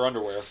you asked for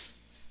underwear.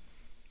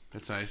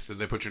 That's nice. Did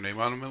they put your name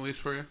on them at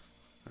least for you?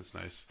 That's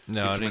nice.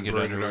 No, I some didn't get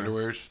embroidered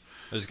underwear. underwears.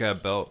 I just got a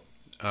belt.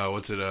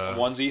 What's it? A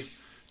onesie.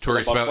 Tory,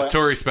 with a butt flap?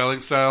 Tory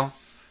spelling style.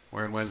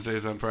 Wearing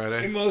Wednesdays on I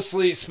Friday.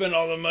 mostly spend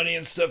all the money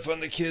and stuff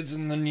on the kids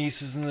and the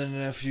nieces and the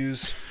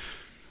nephews.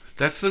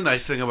 That's the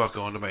nice thing about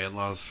going to my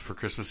in-laws for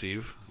Christmas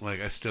Eve.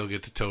 Like, I still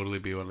get to totally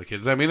be one of the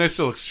kids. I mean, I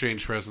still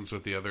exchange presents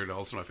with the other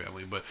adults in my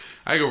family, but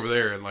I go over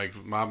there and,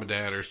 like, mom and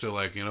dad are still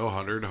like,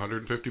 $100,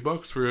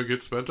 $150 for it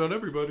gets spent on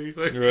everybody.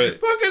 Like, Right.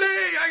 fucking A,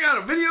 I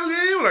got a video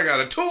game, and I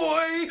got a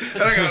toy,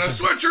 and I got a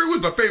sweatshirt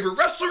with my favorite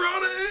wrestler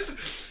on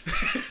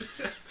it.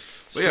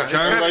 But yeah, it's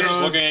Everybody's kinda,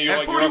 just looking at you at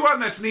like 41,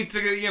 that's neat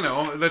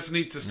to that's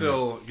neat to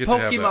still get to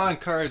have that. Pokemon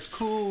cards,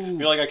 cool.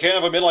 You're like, I can't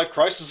have a midlife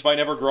crisis if I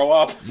never grow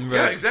up.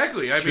 Yeah,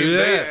 exactly. I mean, True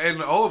they that.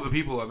 and all of the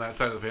people on that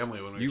side of the family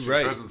when we You exchange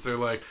right. presents, they're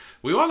like,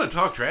 "We want to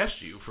talk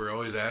trash to you for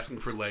always asking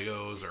for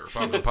Legos or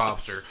Funko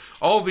Pops or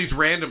all of these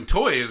random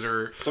toys."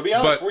 Or To be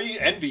honest, we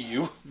envy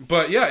you.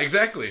 but yeah,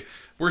 exactly.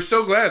 We're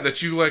so glad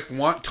that you like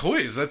want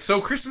toys. That's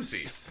so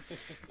Christmassy.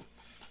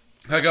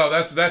 Like, oh,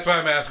 that's why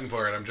I'm asking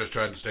for it. I'm just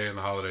trying to stay in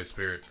the holiday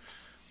spirit.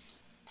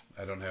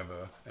 I don't have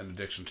an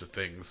addiction to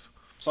things.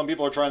 Some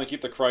people are trying to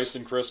keep the Christ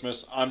in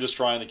Christmas. I'm just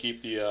trying to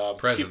keep the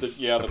Presents.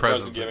 Keep the The present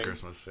presents giving. at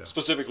Christmas, yeah.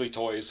 Specifically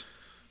toys.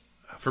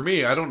 For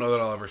me, I don't know that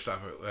I'll ever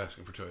stop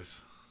asking for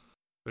toys.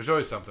 There's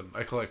always something.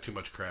 I collect too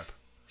much crap.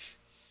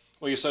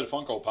 Well, you said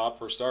Funko Pop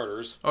for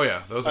starters. Oh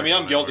yeah, those. I mean,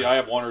 I'm guilty. everywhere. I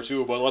have one or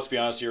two, but let's be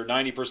honest here.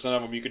 90%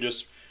 of them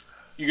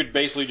you could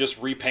basically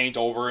just repaint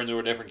over into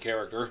a different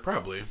character.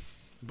 Probably,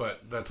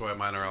 but that's why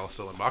mine are all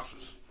still in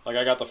boxes. Like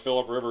I got the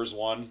Phillip Rivers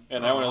one,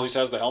 and that one at least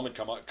has the helmet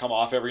come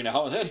off every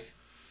now and then.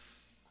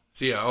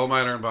 So yeah, all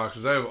mine are in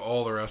boxes. I have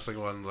all the wrestling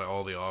ones, like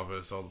all the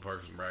Office, all the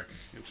Parks and Rec.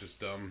 It's just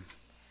dumb.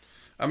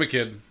 I'm a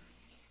kid.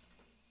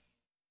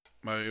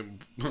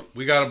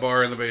 We got a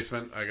bar in the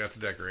basement. I got to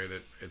decorate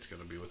it. It's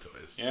gonna be with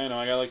toys. Yeah, no,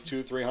 I got like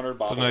 200-300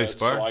 bobbleheads, nice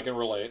bar. so I can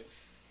relate.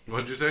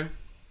 What'd you say?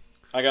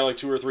 I got like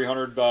 200 or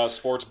 300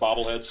 sports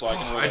bobbleheads, so I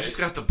can relate. I just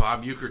got the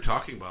Bob Uecker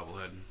talking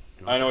bobblehead.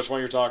 I know which one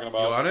you're talking You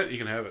about. want it? You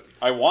can have it.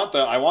 I want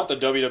the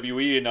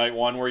WWE night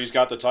one where he's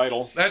got the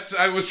title.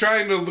 I was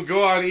trying to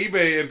go on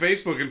eBay and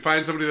Facebook and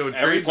find somebody that would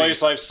Every trade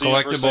place me. I've seen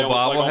for Collectible sale, it's like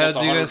almost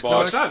bobbleheads you guys $100.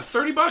 Oh, it's not. It's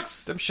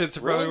 $30. Them shits are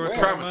Really? probably worth Where?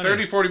 a lot of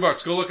Promise, money.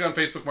 $30-$40. Go look on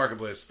Facebook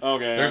Marketplace.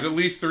 Okay, There's yeah. at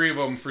least 3 of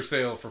them for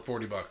sale for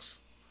 $40.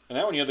 And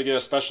that one you had to get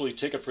a specialty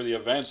ticket for the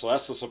event, so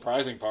that's the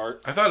surprising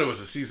part. I thought it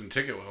was a season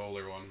ticket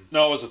holder one.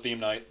 No, it was a theme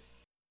night.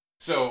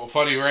 So,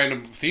 funny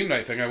random theme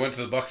night thing. I went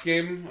to the Bucks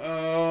game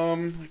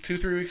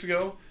 2-3 weeks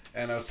ago,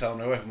 and I was telling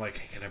my wife, I'm like,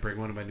 hey, can I bring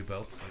one of my new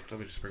belts? Like, let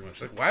me just bring one.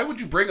 She's like, why would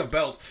you bring a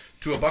belt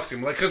to a Bucks game?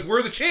 I'm like, because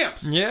we're the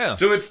champs. Yeah.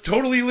 So it's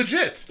totally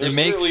legit. There's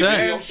makes literally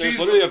sense. There's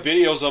She's- literally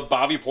videos of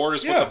Bobby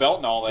Portis Yeah. with the belt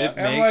and all that. It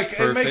And I'm makes like,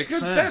 it makes perfect good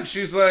sense. sense.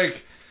 She's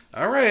like,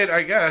 all right,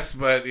 I guess.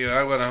 But,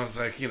 I was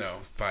like,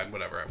 fine,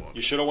 whatever, I won't.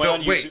 You should've went So,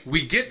 on wait, YouTube.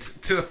 we get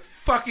to the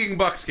fucking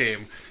Bucks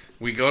game.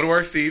 We go to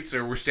our seats,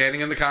 or we're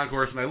standing in the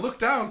concourse, and I look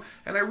down,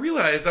 and I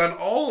realize on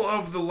all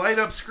of the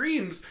light-up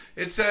screens,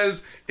 it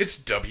says, it's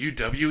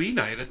WWE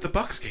night at the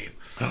Bucks game.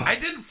 I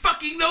didn't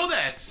fucking know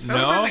that. I would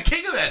have No? been the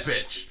king of that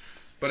bitch.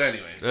 But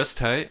anyways, That's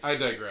tight. I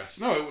digress.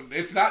 No,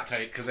 it's not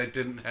tight, because I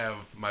didn't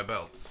have my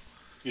belts.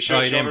 You should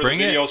have you shown didn't her the bring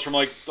it? videos from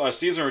like a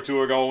season or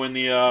two ago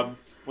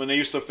when they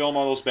used to film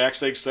all those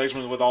backstage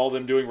segments with all of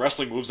them doing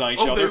wrestling moves on each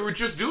Oh, other. they were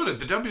just doing it.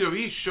 The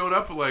WWE showed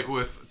up like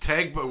with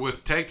tag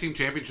team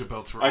championship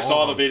belts for I all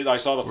saw of the them. video. I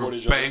saw the Where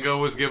footage. Of it. Bango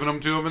was giving them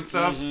to him and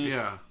stuff. Mm-hmm.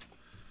 Yeah.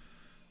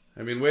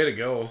 I mean, way to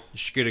go. You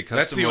should get a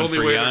That's custom the one only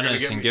for way they're gonna Giannis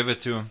get and me. give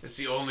it to him. It's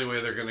the only way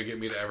they're going to get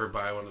me to ever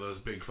buy one of those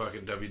big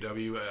fucking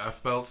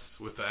WWF belts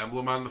with the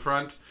emblem on the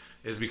front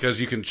is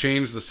because you can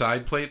change the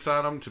side plates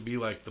on them to be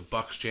like the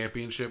Bucks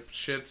championship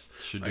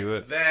shits. Should Like, do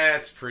it.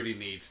 That's pretty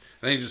neat.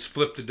 And then you just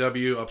flip the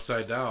W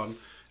upside down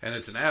and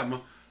it's an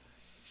M.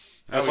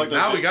 That's Now, like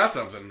now the- we got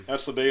something.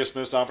 That's the biggest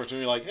missed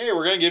opportunity. Like, hey,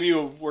 we're gonna give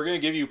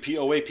you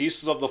away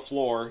pieces of the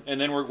floor,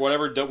 and then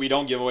whatever we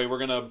don't give away, we're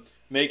gonna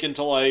make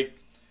into like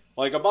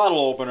a bottle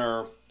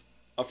opener,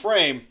 a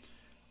frame.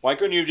 Why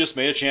couldn't you have just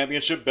made a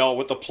championship belt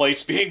with the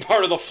plates being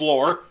part of the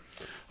floor?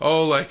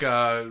 Oh, like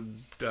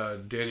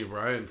Danny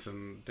Bryan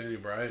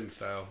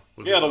style.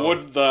 Yeah, the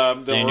wood,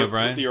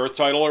 the Earth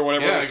title or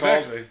whatever it's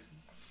called.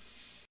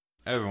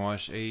 I haven't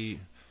watched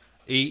AEW,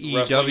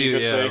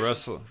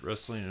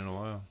 wrestling in a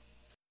while.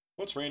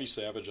 What's Randy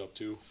Savage up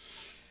to?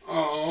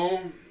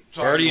 Oh,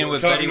 partying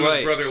with Betty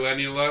White. Brother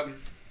Lenny a lot.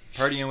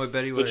 Partying with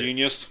Betty White. The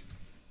genius.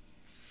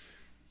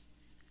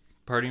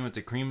 Partying with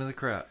the cream of the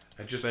crop.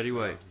 Betty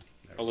White.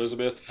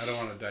 Elizabeth. I don't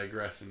want to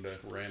digress into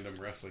random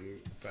wrestling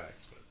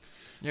facts, but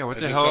yeah, what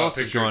the hell else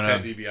is going on?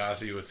 Ted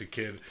DiBiase with the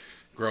kid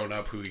grown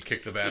up who he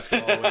kicked the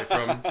basketball away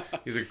from.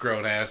 He's a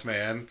grown ass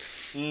man.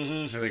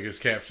 Mm-hmm. I think his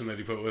caption that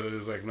he put with it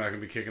is like, "I'm not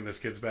going to be kicking this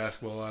kid's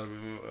basketball out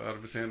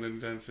of his hand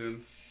anytime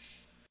soon."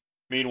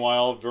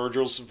 Meanwhile,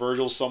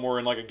 Virgil's somewhere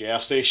in like a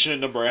gas station in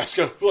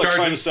Nebraska, like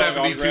charging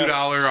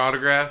 $72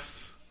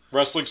 autographs.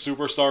 Wrestling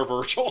superstar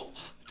Virgil.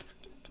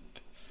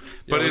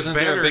 But his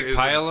banner is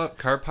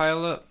car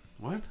pile up.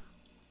 What?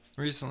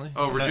 Recently.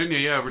 Oh, Virginia,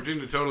 yeah,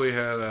 Virginia totally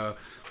had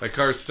like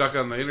cars stuck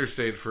on the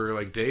interstate for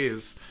like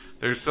days.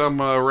 There's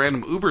some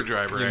random Uber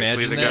driver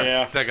actually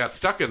that got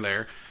stuck in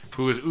there,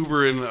 who was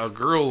Ubering a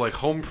girl like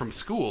home from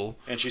school,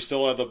 and she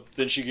still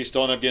had she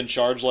still ended up getting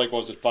charged like, what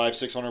was it,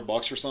 $500-$600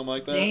 or something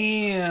like that?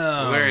 Damn.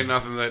 Well, there ain't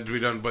nothing that to be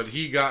done, but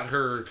he got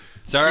her.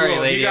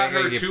 Lady, he got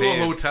her to a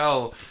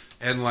hotel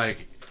and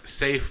like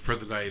safe for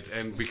the night,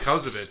 and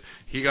because of it,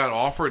 he got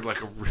offered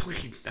like a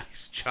really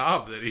nice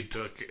job that he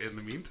took in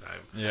the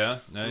meantime. Yeah,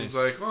 nice. I was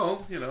like,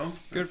 well,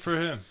 good for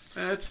him.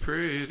 That's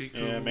pretty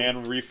cool. Yeah,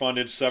 man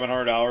refunded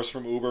 $700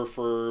 from Uber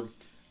for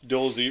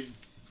Dulles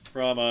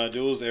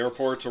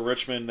Airport to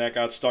Richmond that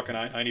got stuck in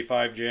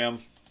I-95 jam.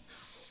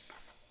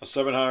 A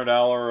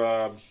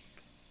 $700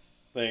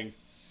 thing.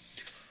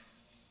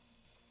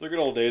 The good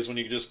old days when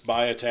you could just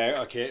buy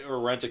or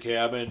rent a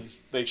cab and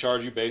they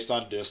charge you based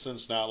on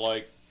distance, not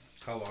like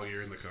how long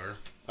you're in the car.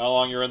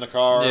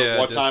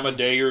 What time of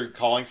day you're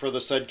calling for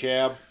the said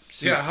cab.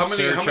 Yeah, how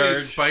many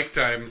spike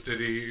times did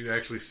he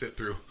actually sit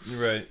through?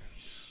 Right.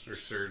 Or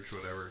surge,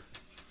 whatever.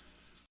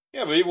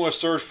 Yeah, but even with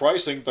surge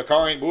pricing, the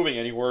car ain't moving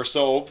anywhere,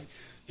 so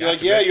you're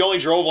you only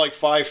drove like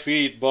 5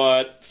 feet,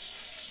 but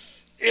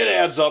it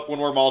adds up when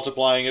we're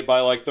multiplying it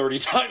by like 30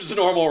 times the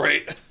normal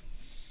rate.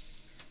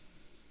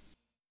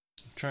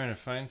 I'm trying to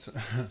find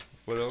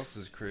what else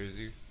is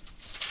crazy.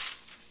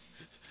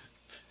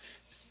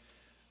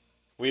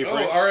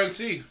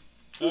 RNC.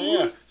 Oh,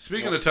 yeah.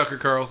 Speaking of Tucker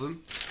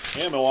Carlson.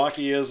 Yeah,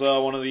 Milwaukee is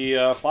one of the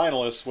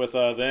finalists with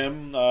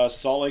them,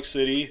 Salt Lake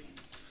City,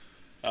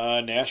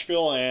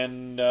 Nashville,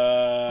 and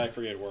I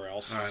forget where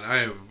else. All right, I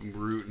am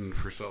rooting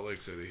for Salt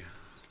Lake City.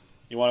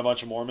 You want a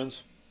bunch of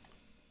Mormons?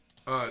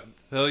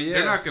 Hell yeah.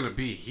 They're not going to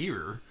be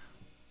here,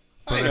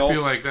 but I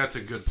feel like that's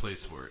a good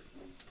place for it.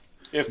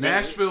 If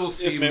Nashville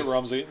seems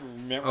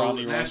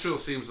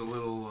seems a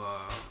little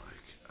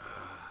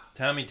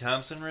Tommy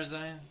Thompson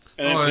resigned.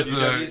 As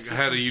the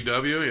head of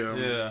UW,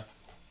 yeah.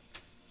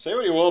 Say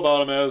what you will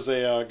about him as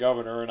a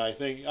governor, and I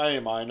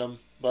didn't mind him,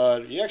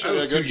 but he actually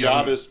did a good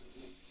job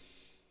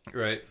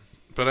right.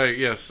 But I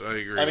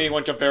agree. I mean,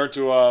 when compared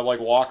to like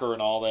Walker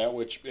and all that,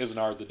 which isn't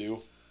hard to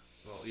do.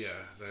 Well, yeah,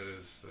 that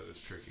is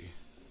tricky.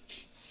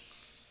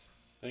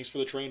 Thanks for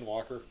the train,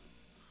 Walker.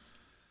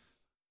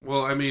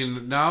 Well, I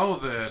mean, now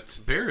that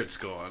Barrett's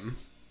gone,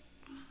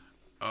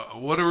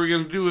 what are we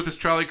going to do with this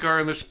trolley car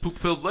in this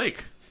poop-filled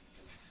lake?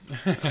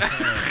 I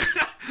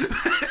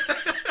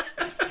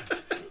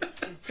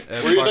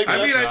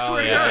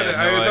swear to God,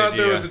 I thought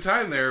there was a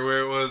time there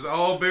where it was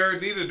all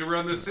Barrett needed to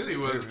run this city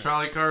was a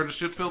trolley car and a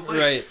shit-filled lake.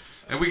 Right.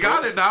 And we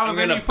got it now, and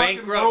then he fucking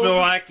bankrupt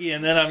Milwaukee,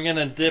 and then I'm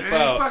gonna dip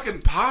out. He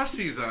fucking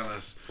posses on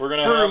us. We're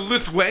gonna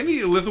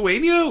Lithuania,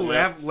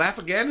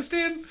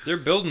 Afghanistan. They're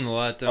building a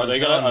lot downtown.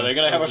 Are they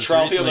gonna have a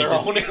trolley of their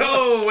own?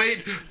 Oh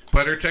wait,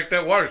 better check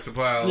that water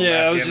supply.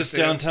 Yeah, I was just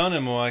downtown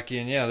in Milwaukee,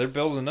 and yeah, they're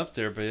building up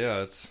there. But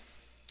yeah, it's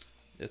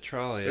a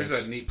trolley. There's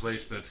that neat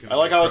place that's gonna. I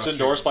like how it's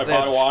endorsed by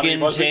Potawatomi.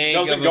 It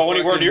doesn't go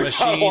anywhere near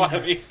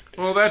Potawatomi.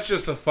 Well, that's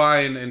just the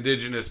fine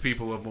indigenous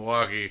people of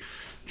Milwaukee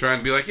trying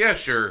to be like, yeah,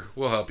 sure,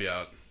 we'll help you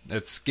out.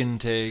 That skin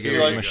tag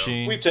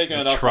machine. We've taken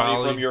enough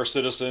money from your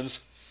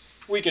citizens.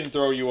 We can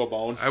throw you a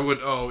bone. I would.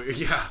 Oh,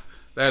 yeah.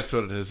 That's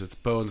what it is. It's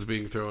bones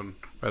being thrown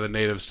by the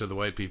natives to the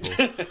white people.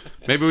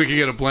 Maybe we could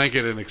get a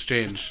blanket in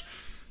exchange.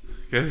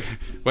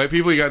 White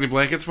people, you got any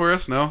blankets for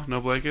us? No?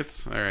 No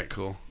blankets? All right,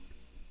 cool.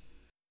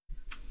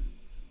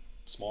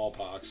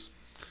 Smallpox.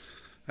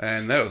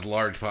 And that was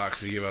large pox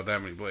to give out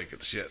that many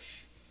blankets. Shit.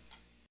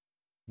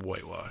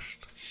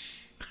 Whitewashed.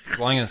 As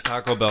long as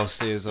Taco Bell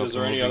stays open,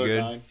 we'll be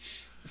good. Kind?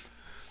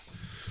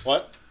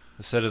 What?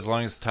 I said as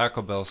long as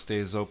Taco Bell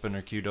stays open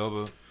or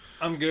Qdoba,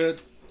 I'm good.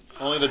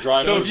 Only the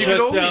dry. So if you could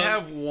only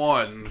have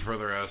one for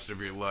the rest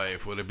of your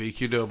life, would it be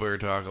Qdoba or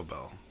Taco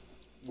Bell?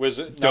 Was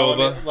it? No,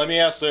 let me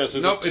ask this.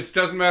 It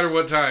doesn't matter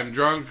what time,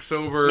 drunk,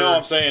 sober. No,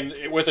 I'm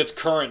saying with its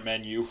current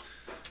menu.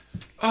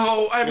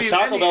 Oh, I mean,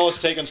 Taco Bell has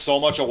taken so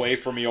much away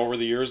from me over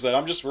the years that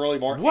I'm just really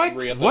more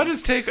angry at them. What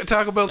is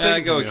Taco Bell taking I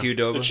go from you?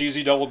 Qdoba. The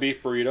cheesy double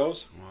beef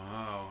burritos.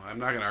 Wow, I'm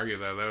not going to argue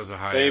that. That was a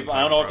high. I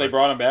don't know if they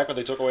brought them back, but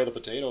they took away the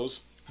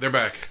potatoes. They're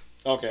back.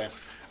 Okay.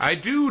 I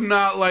do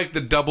not like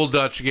the double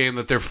Dutch game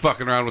that they're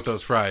fucking around with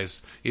those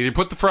fries. Either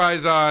put the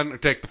fries on or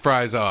take the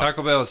fries off.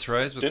 Taco Bell's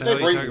fries? What Did the they hell are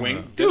you bring talking wing?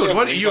 about? Dude,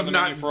 what wings you on have the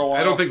not? menu for a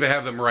while? I don't think they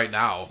have them right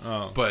now.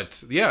 Oh.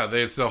 But yeah,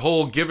 it's a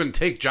whole give and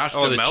take. Josh the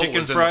DeMel chicken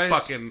was in fries? the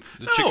fucking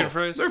chicken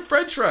fries? They're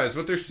French fries,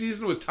 but they're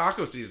seasoned with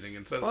taco seasoning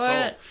instead of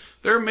What? salt.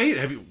 They're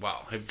amazing.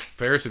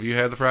 Ferris, have you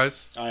had the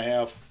fries? I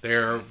have.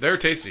 They're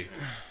tasty.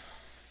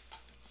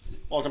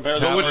 Well, compared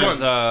to Which one?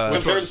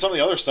 compared to some of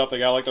the other stuff they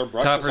got, like their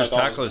breakfast, Topper's I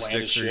thought taco was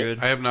bland as sticks are shit.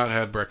 good. I have not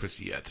had breakfast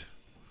yet.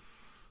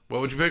 What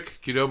would you pick?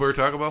 Qdoba or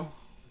Taco Bell?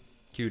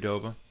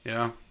 Qdoba.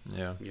 Yeah,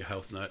 Yeah. you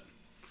health nut.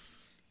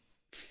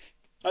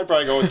 I'd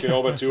probably go with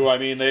Qdoba too. I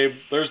mean, they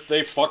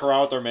fuck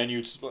around with their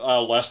menus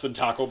less than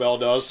Taco Bell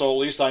does, so at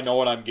least I know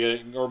what I'm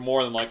getting, or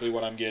more than likely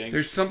what I'm getting.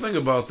 There's something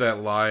about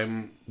that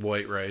lime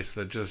white rice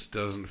that just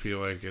doesn't feel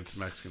like it's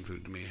Mexican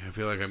food to me. I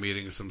feel like I'm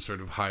eating some sort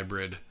of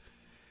hybrid.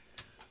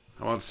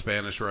 I want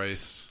Spanish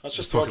rice. Let's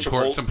just fucking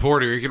throw some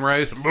Puerto Rican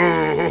rice.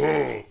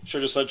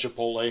 Should have said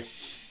Chipotle.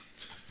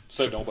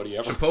 Said nobody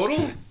ever.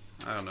 Chipotle?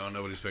 I don't know.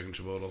 Nobody's picking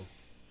Chipotle.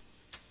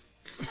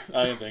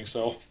 I didn't think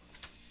so.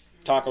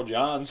 Taco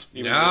John's.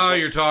 Now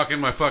you're talking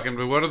my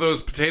fucking... What are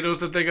those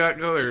potatoes that they got?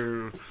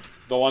 They're,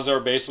 the ones that are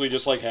basically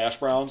just like hash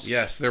browns.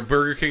 yes, they're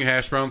Burger King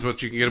hash browns,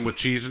 but you can get them with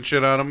cheese and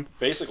shit on them.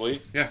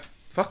 Basically. Yeah.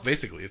 Fuck,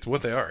 basically. It's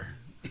what they are.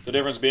 The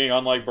difference being,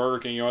 unlike Burger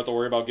King, you don't have to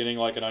worry about getting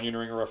like an onion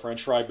ring or a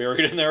French fry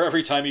buried in there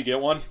every time you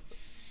get one.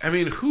 I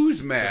mean,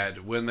 who's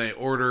mad when they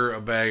order a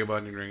bag of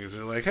onion rings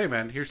and they're like, hey,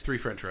 man, here's 3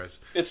 French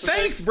fries.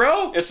 Thanks,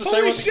 bro. It's the Holy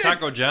same with shit.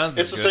 Taco John's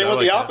It's is the good. same I with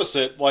like the that.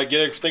 opposite. Like,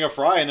 get a thing of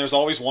fry and there's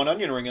always one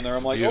onion ring in there.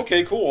 I'm like, beautiful.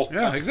 okay, cool.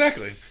 Yeah,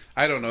 exactly.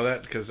 I don't know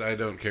that because I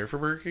don't care for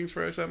Burger King's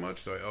fries that much,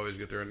 so I always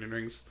get their onion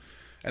rings.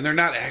 And they're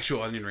not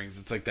actual onion rings.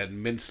 It's like that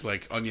minced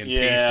like onion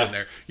paste in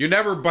there. You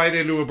never bite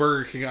into a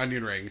Burger King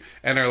onion ring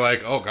and they're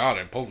like, oh god,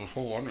 I pulled this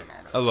whole onion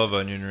on it. I love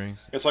onion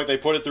rings. It's like they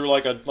put it through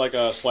like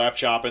a slap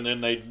chop and then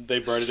they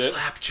breaded it.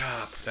 Slap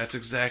chop. That's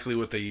exactly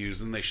what they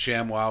use. And they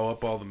ShamWow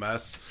up all the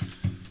mess.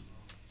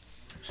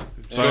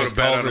 Go to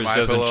bed under my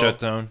doesn't pillow. shut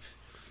down.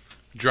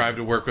 Drive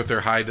to work with their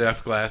high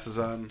def glasses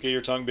on. Get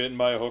your tongue bitten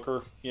by a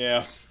hooker.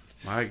 Yeah,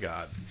 My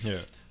god. Yeah.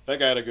 that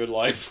guy had a good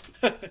life.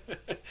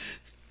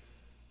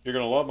 You're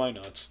gonna love my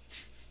nuts.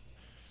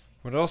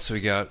 What else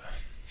we got?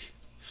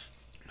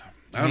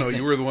 I don't know.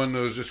 You were the one that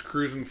was just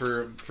cruising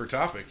for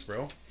topics,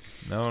 bro.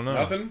 No.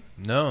 Nothing?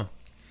 No.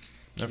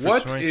 Not for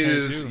What 2022.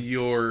 is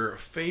your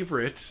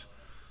favorite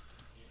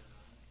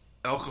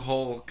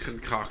alcohol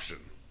concoction?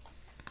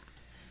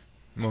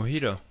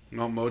 Mojito?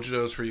 No,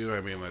 mojitos for you?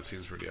 I mean, that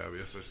seems pretty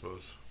obvious, I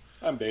suppose.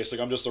 I'm basic.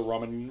 I'm just a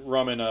rum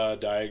and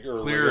diet or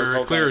Clear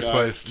or guy.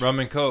 spiced? Rum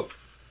and Coke.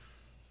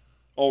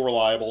 Oh,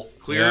 reliable.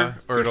 Clear Yeah,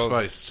 or good old-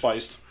 spiced?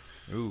 Spiced.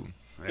 Ooh.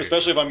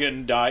 Especially if I'm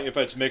getting diet. If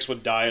it's mixed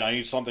with diet, I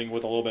need something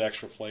with a little bit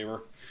extra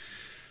flavor.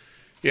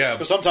 Yeah,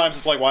 Because sometimes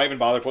it's like, why even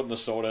bother putting the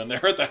soda in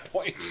there at that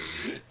point?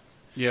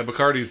 yeah.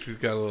 Bacardi's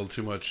got a little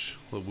too much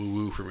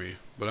woo-woo for me,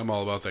 but I'm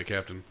all about that,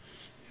 Captain.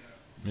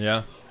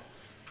 Yeah.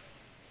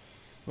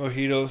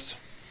 Mojitos.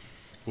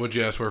 What'd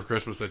you ask for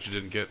Christmas that you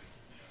didn't get?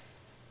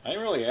 I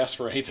didn't really ask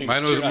for anything.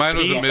 Mine was a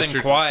Peace and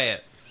Mr.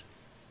 quiet.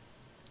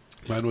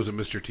 Mine was a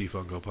Mr. T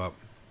Funko Pop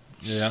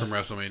Yeah. from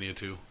WrestleMania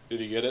 2.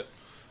 Did you get it?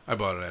 I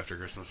bought it after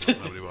Christmas.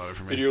 Somebody bought it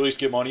for me. Did you at least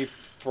get money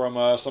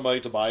from somebody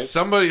to buy it?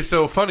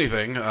 So funny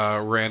thing,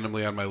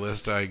 randomly on my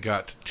list, I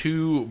got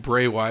 2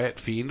 Bray Wyatt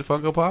Fiend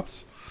Funko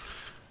Pops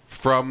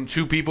from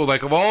 2 people.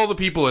 Like, of all the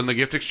people in the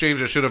gift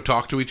exchange that should have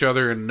talked to each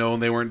other and known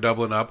they weren't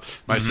doubling up,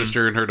 my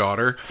sister and her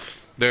daughter.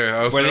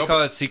 What do they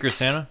call it? Secret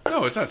Santa?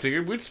 No, it's not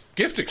secret. It's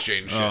gift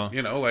exchange shit. Oh.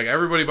 You know, like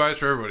everybody buys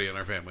for everybody in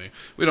our family.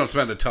 We don't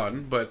spend a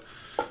ton, but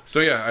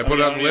so yeah, I put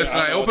it on the list,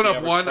 and I open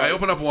up one. I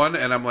open up one,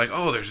 and I'm like,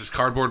 oh, there's this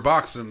cardboard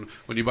box, and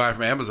when you buy it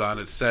from Amazon,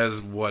 it says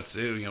what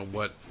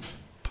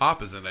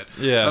pop is in it.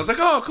 Yeah. And I was like,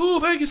 oh, cool,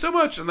 thank you so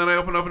much. And then I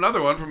open up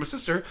another one from my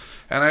sister,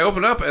 and I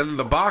open up, and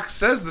the box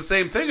says the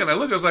same thing, and I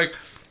look, I was like,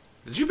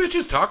 did you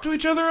bitches talk to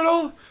each other at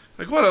all?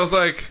 Like what? I was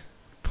like,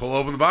 pull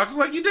open the box, I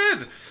was like, you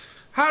did.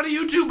 How do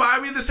you 2 buy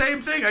me the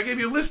same thing? I gave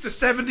you a list of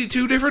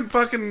 72 different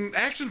fucking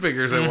action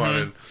figures I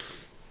wanted.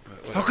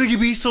 How could you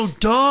be so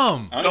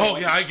dumb? Oh,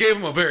 yeah, I gave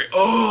him a very,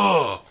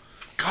 oh,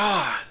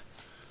 God.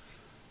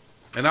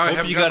 And now I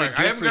haven't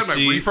got my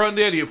refund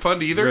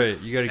fund either.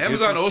 Right, you got a gift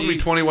Amazon owes me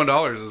receipt.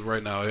 $21 as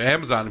right now.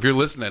 Amazon, if you're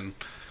listening,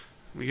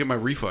 let me get my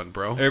refund,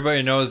 bro.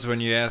 Everybody knows when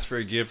you ask for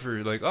a gift,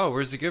 or like, oh,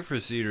 where's the gift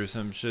receipt or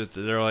some shit,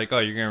 they're like, oh,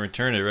 you're going to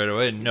return it right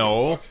away.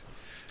 No.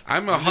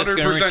 I'm just 100%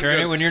 gonna return good.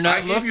 it when you're not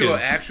I gave you looking.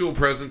 an actual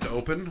present to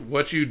open.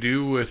 What you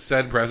do with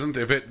said present,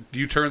 if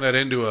you turn that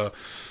into a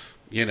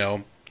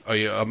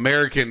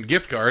American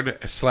gift card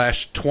 /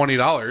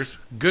 $20,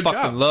 good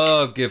Fucking job.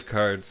 love gift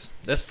cards.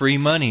 That's free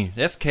money.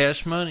 That's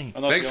cash money.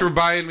 Unless Thanks you for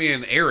buying me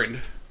an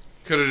errand.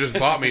 Could have just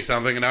bought me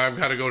something, and now I've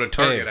got to go to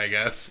Target, I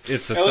guess.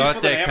 It's a At least thought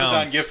with an that Amazon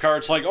counts. gift card,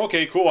 it's like,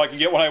 okay, cool, I can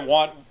get what I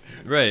want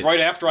Right. right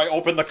after I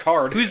open the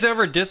card. Who's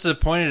ever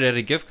disappointed at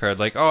a gift card?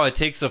 Like, oh, it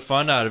takes the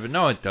fun out of it.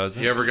 No, it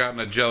doesn't. You ever gotten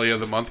a Jelly of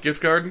the Month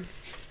gift card?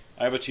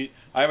 I have a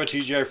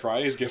TGI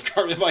Fridays gift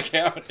card in my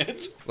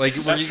cabinet. Like,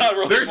 That's not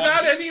really There's money.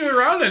 not any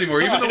around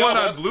anymore. Even I the know, one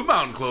on that's- Blue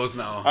Mountain closed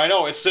now. I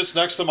know, it sits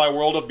next to my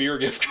World of Beer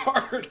gift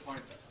card.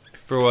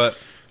 For what?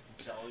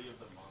 Jelly of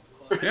the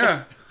Month Club.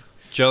 Yeah.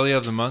 Jelly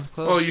of the Month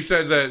Club? Well, you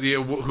said that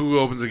who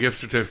opens a gift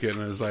certificate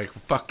and is like,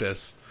 fuck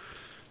this.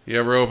 You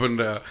ever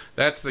opened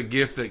that's the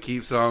gift that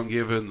keeps on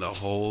giving the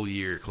whole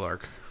year,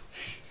 Clark.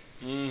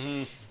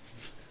 Mm-hmm.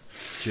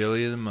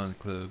 Jelly of the Month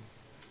Club.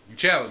 You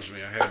challenged me.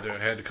 I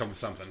had to come with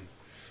something.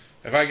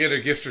 If I get a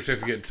gift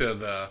certificate to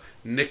the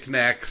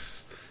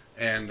Knickknacks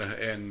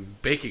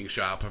and baking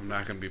shop, I'm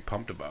not going to be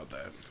pumped about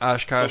that.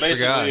 Oshkosh So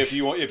basically,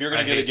 for if you're going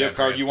I to get a hate gift that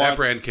card, brand. you That want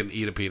brand can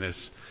eat a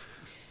penis.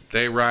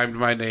 They rhymed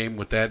my name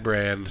with that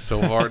brand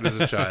so hard as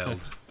a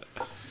child.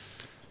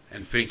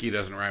 And Finkee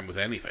doesn't rhyme with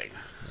anything.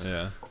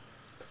 Yeah.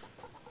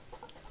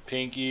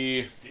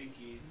 Pinky.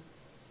 Dinky.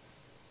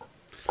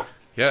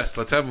 Yes,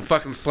 let's have a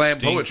fucking slam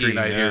Stinky, poetry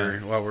night yeah. here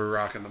while we're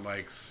rocking the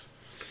mics.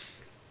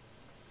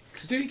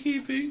 Stinky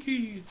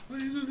Finky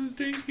plays with a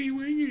stinky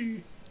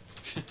wingy.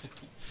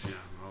 Yeah,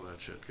 all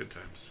that shit. Good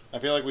times. I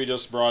feel like we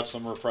just brought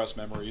some repressed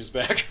memories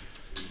back.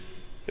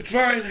 It's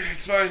fine.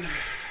 It's fine.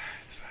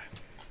 It's fine.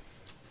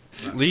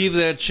 It's not. Leave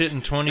that shit in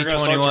You're gonna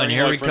start 2021. turning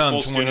Here like we come,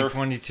 Principal Skinner.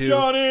 2022.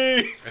 Johnny!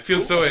 I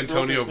feel so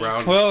Antonio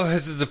Brown. Well,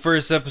 this is the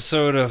first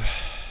episode of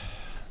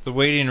The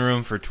Waiting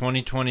Room for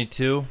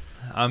 2022.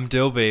 I'm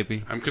Dill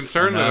Baby. I'm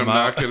concerned And that I'm I'm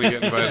not out. going to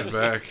get invited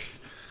back.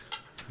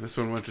 This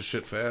one went to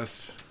shit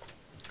fast.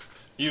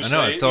 You I know,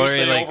 say, it's you already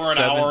say like over an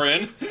 7 hour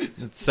in.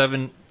 It's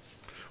 7.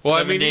 Well, I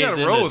 7 mean, you got days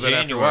to roll into with it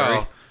after a January.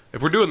 while.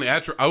 If we're doing the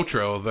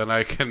outro, then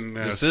I can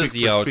This is the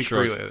speak outro.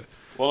 freely.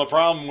 Well, the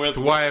problem with That's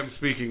why I'm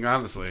speaking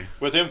honestly.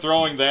 with him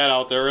throwing that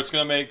out there, it's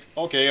going to make,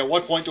 okay, at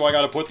what point do I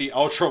got to put the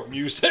outro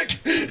music?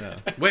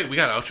 Wait, we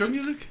got outro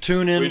music?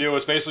 Tune in. We do.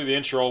 It's basically the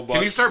intro, but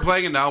Can you start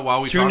playing it now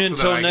while we Tune talk in so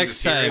that I till can next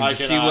just hear it? time I to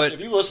see cannot. what If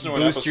you listen to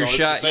an booster episode, it's the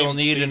shot same you'll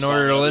need theme in song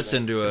order to and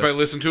listen to If I it.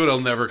 listen to it, I'll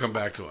never come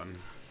back to one.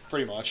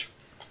 pretty much.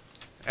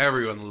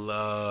 Everyone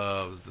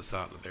loves the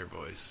sound of their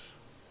voice.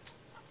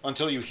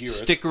 Until you hear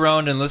Stick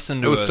around and listen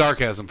It to was us.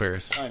 sarcasm,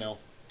 Paris. it. I know.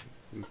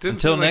 It didn't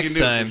Until seem like next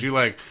you knew, time, 'cause you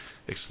like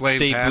explained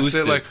stay past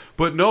boosted. it, like,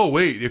 but no,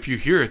 wait, if you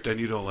hear it, then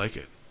you don't like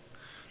it.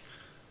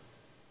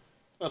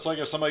 That's like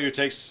if somebody who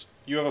takes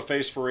you have a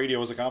face for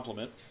radio as a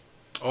compliment.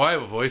 Oh, I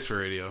have a voice for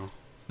radio.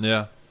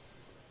 Yeah.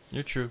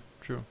 You're true.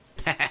 True.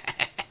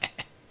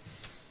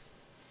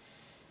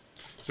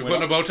 So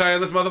putting a bow tie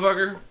on this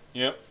motherfucker?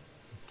 Yep.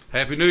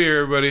 Happy New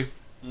Year, everybody.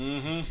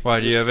 Why,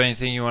 do you have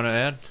anything you want to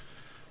add?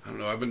 I don't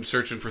know, I've been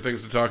searching for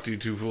things to talk to you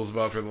two fools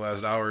about for the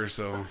last hour,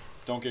 so...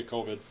 Don't get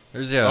COVID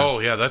There's Oh,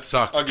 yeah, that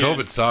sucks. Again.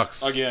 COVID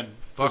sucks. again.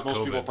 Fuck 'cause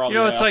most people COVID. probably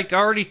You know, it's have. like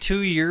already 2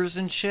 years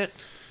and shit.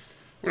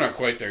 We're not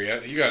quite there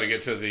yet. You got to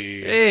get to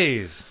the...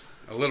 Days.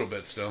 A little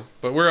bit still.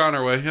 But we're on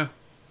our way, yeah.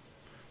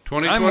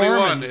 2021,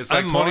 Mormon. it's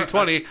like I'm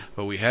 2020,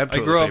 but we have I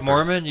toilet grew up paper.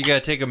 Mormon. You got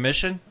to take a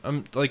mission.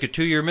 Like a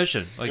 2-year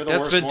mission. Like, You're the that's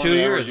worst been Mormon 2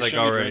 ever. years, You like,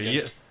 shouldn't be already.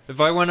 drinking. If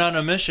I went on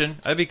a mission,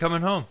 I'd be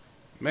coming home.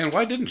 Man,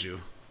 why didn't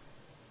you?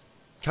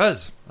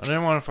 Because I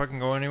didn't want to fucking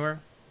go anywhere.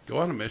 Go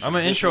on a mission. I'm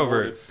an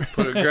introvert.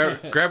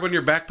 grab one of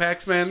your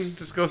backpacks, man.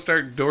 Just go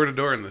start door to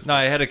door in this. No,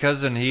 I bitch. had a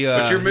cousin. He,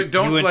 But your he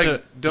don't went like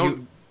to,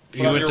 don't. He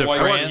Put went on to your white-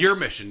 I France. want your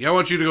mission. I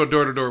want you to go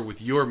door to door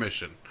with your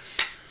mission.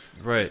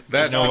 Right.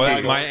 That's you know the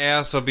what? key. My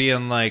ass will be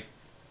in like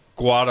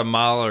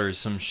Guatemala or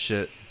some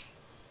shit.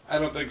 I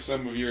don't think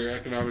some of your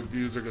economic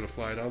views are going to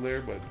fly down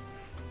there, but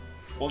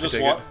We'll just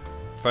take walk. it.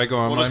 If I go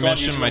on We'll my just go on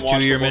mission, YouTube my and watch the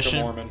 2-year Book of mission,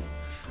 Mormon.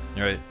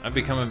 right? I'll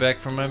be coming back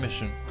from my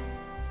mission.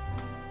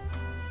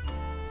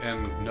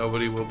 and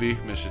nobody will be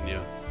missing you.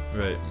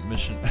 Right.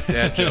 Mission.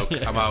 Dad joke.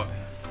 I'm out.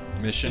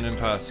 Mission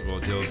impossible,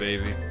 Dill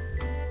Baby.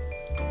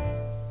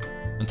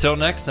 Until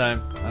next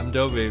time, I'm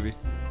Dill Baby.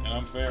 And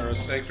I'm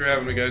Ferris. Thanks for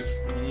having me, guys.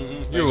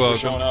 Thanks You're for welcome.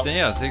 showing up.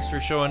 Yeah, thanks for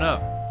showing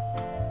up.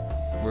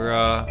 We're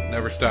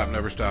Never stop.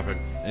 Never stopping.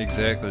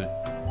 exactly.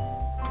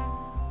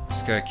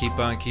 Just gotta keep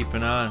on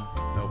keeping on.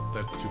 Nope,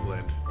 that's too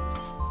bland.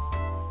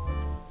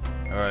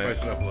 All right.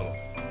 Spice it up a little.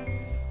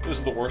 This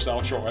is the worst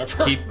outro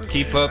ever.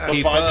 Keep up, A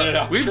keep 5-minute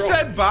up. outro. We've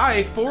said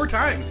bye 4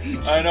 times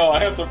each. I know.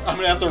 I'm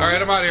gonna have to. All right,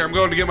 I'm out of here. I'm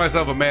going to get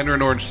myself a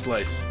mandarin orange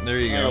slice. There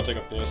you I'll go. take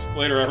a piss.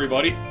 Later,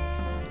 everybody.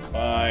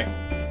 Bye.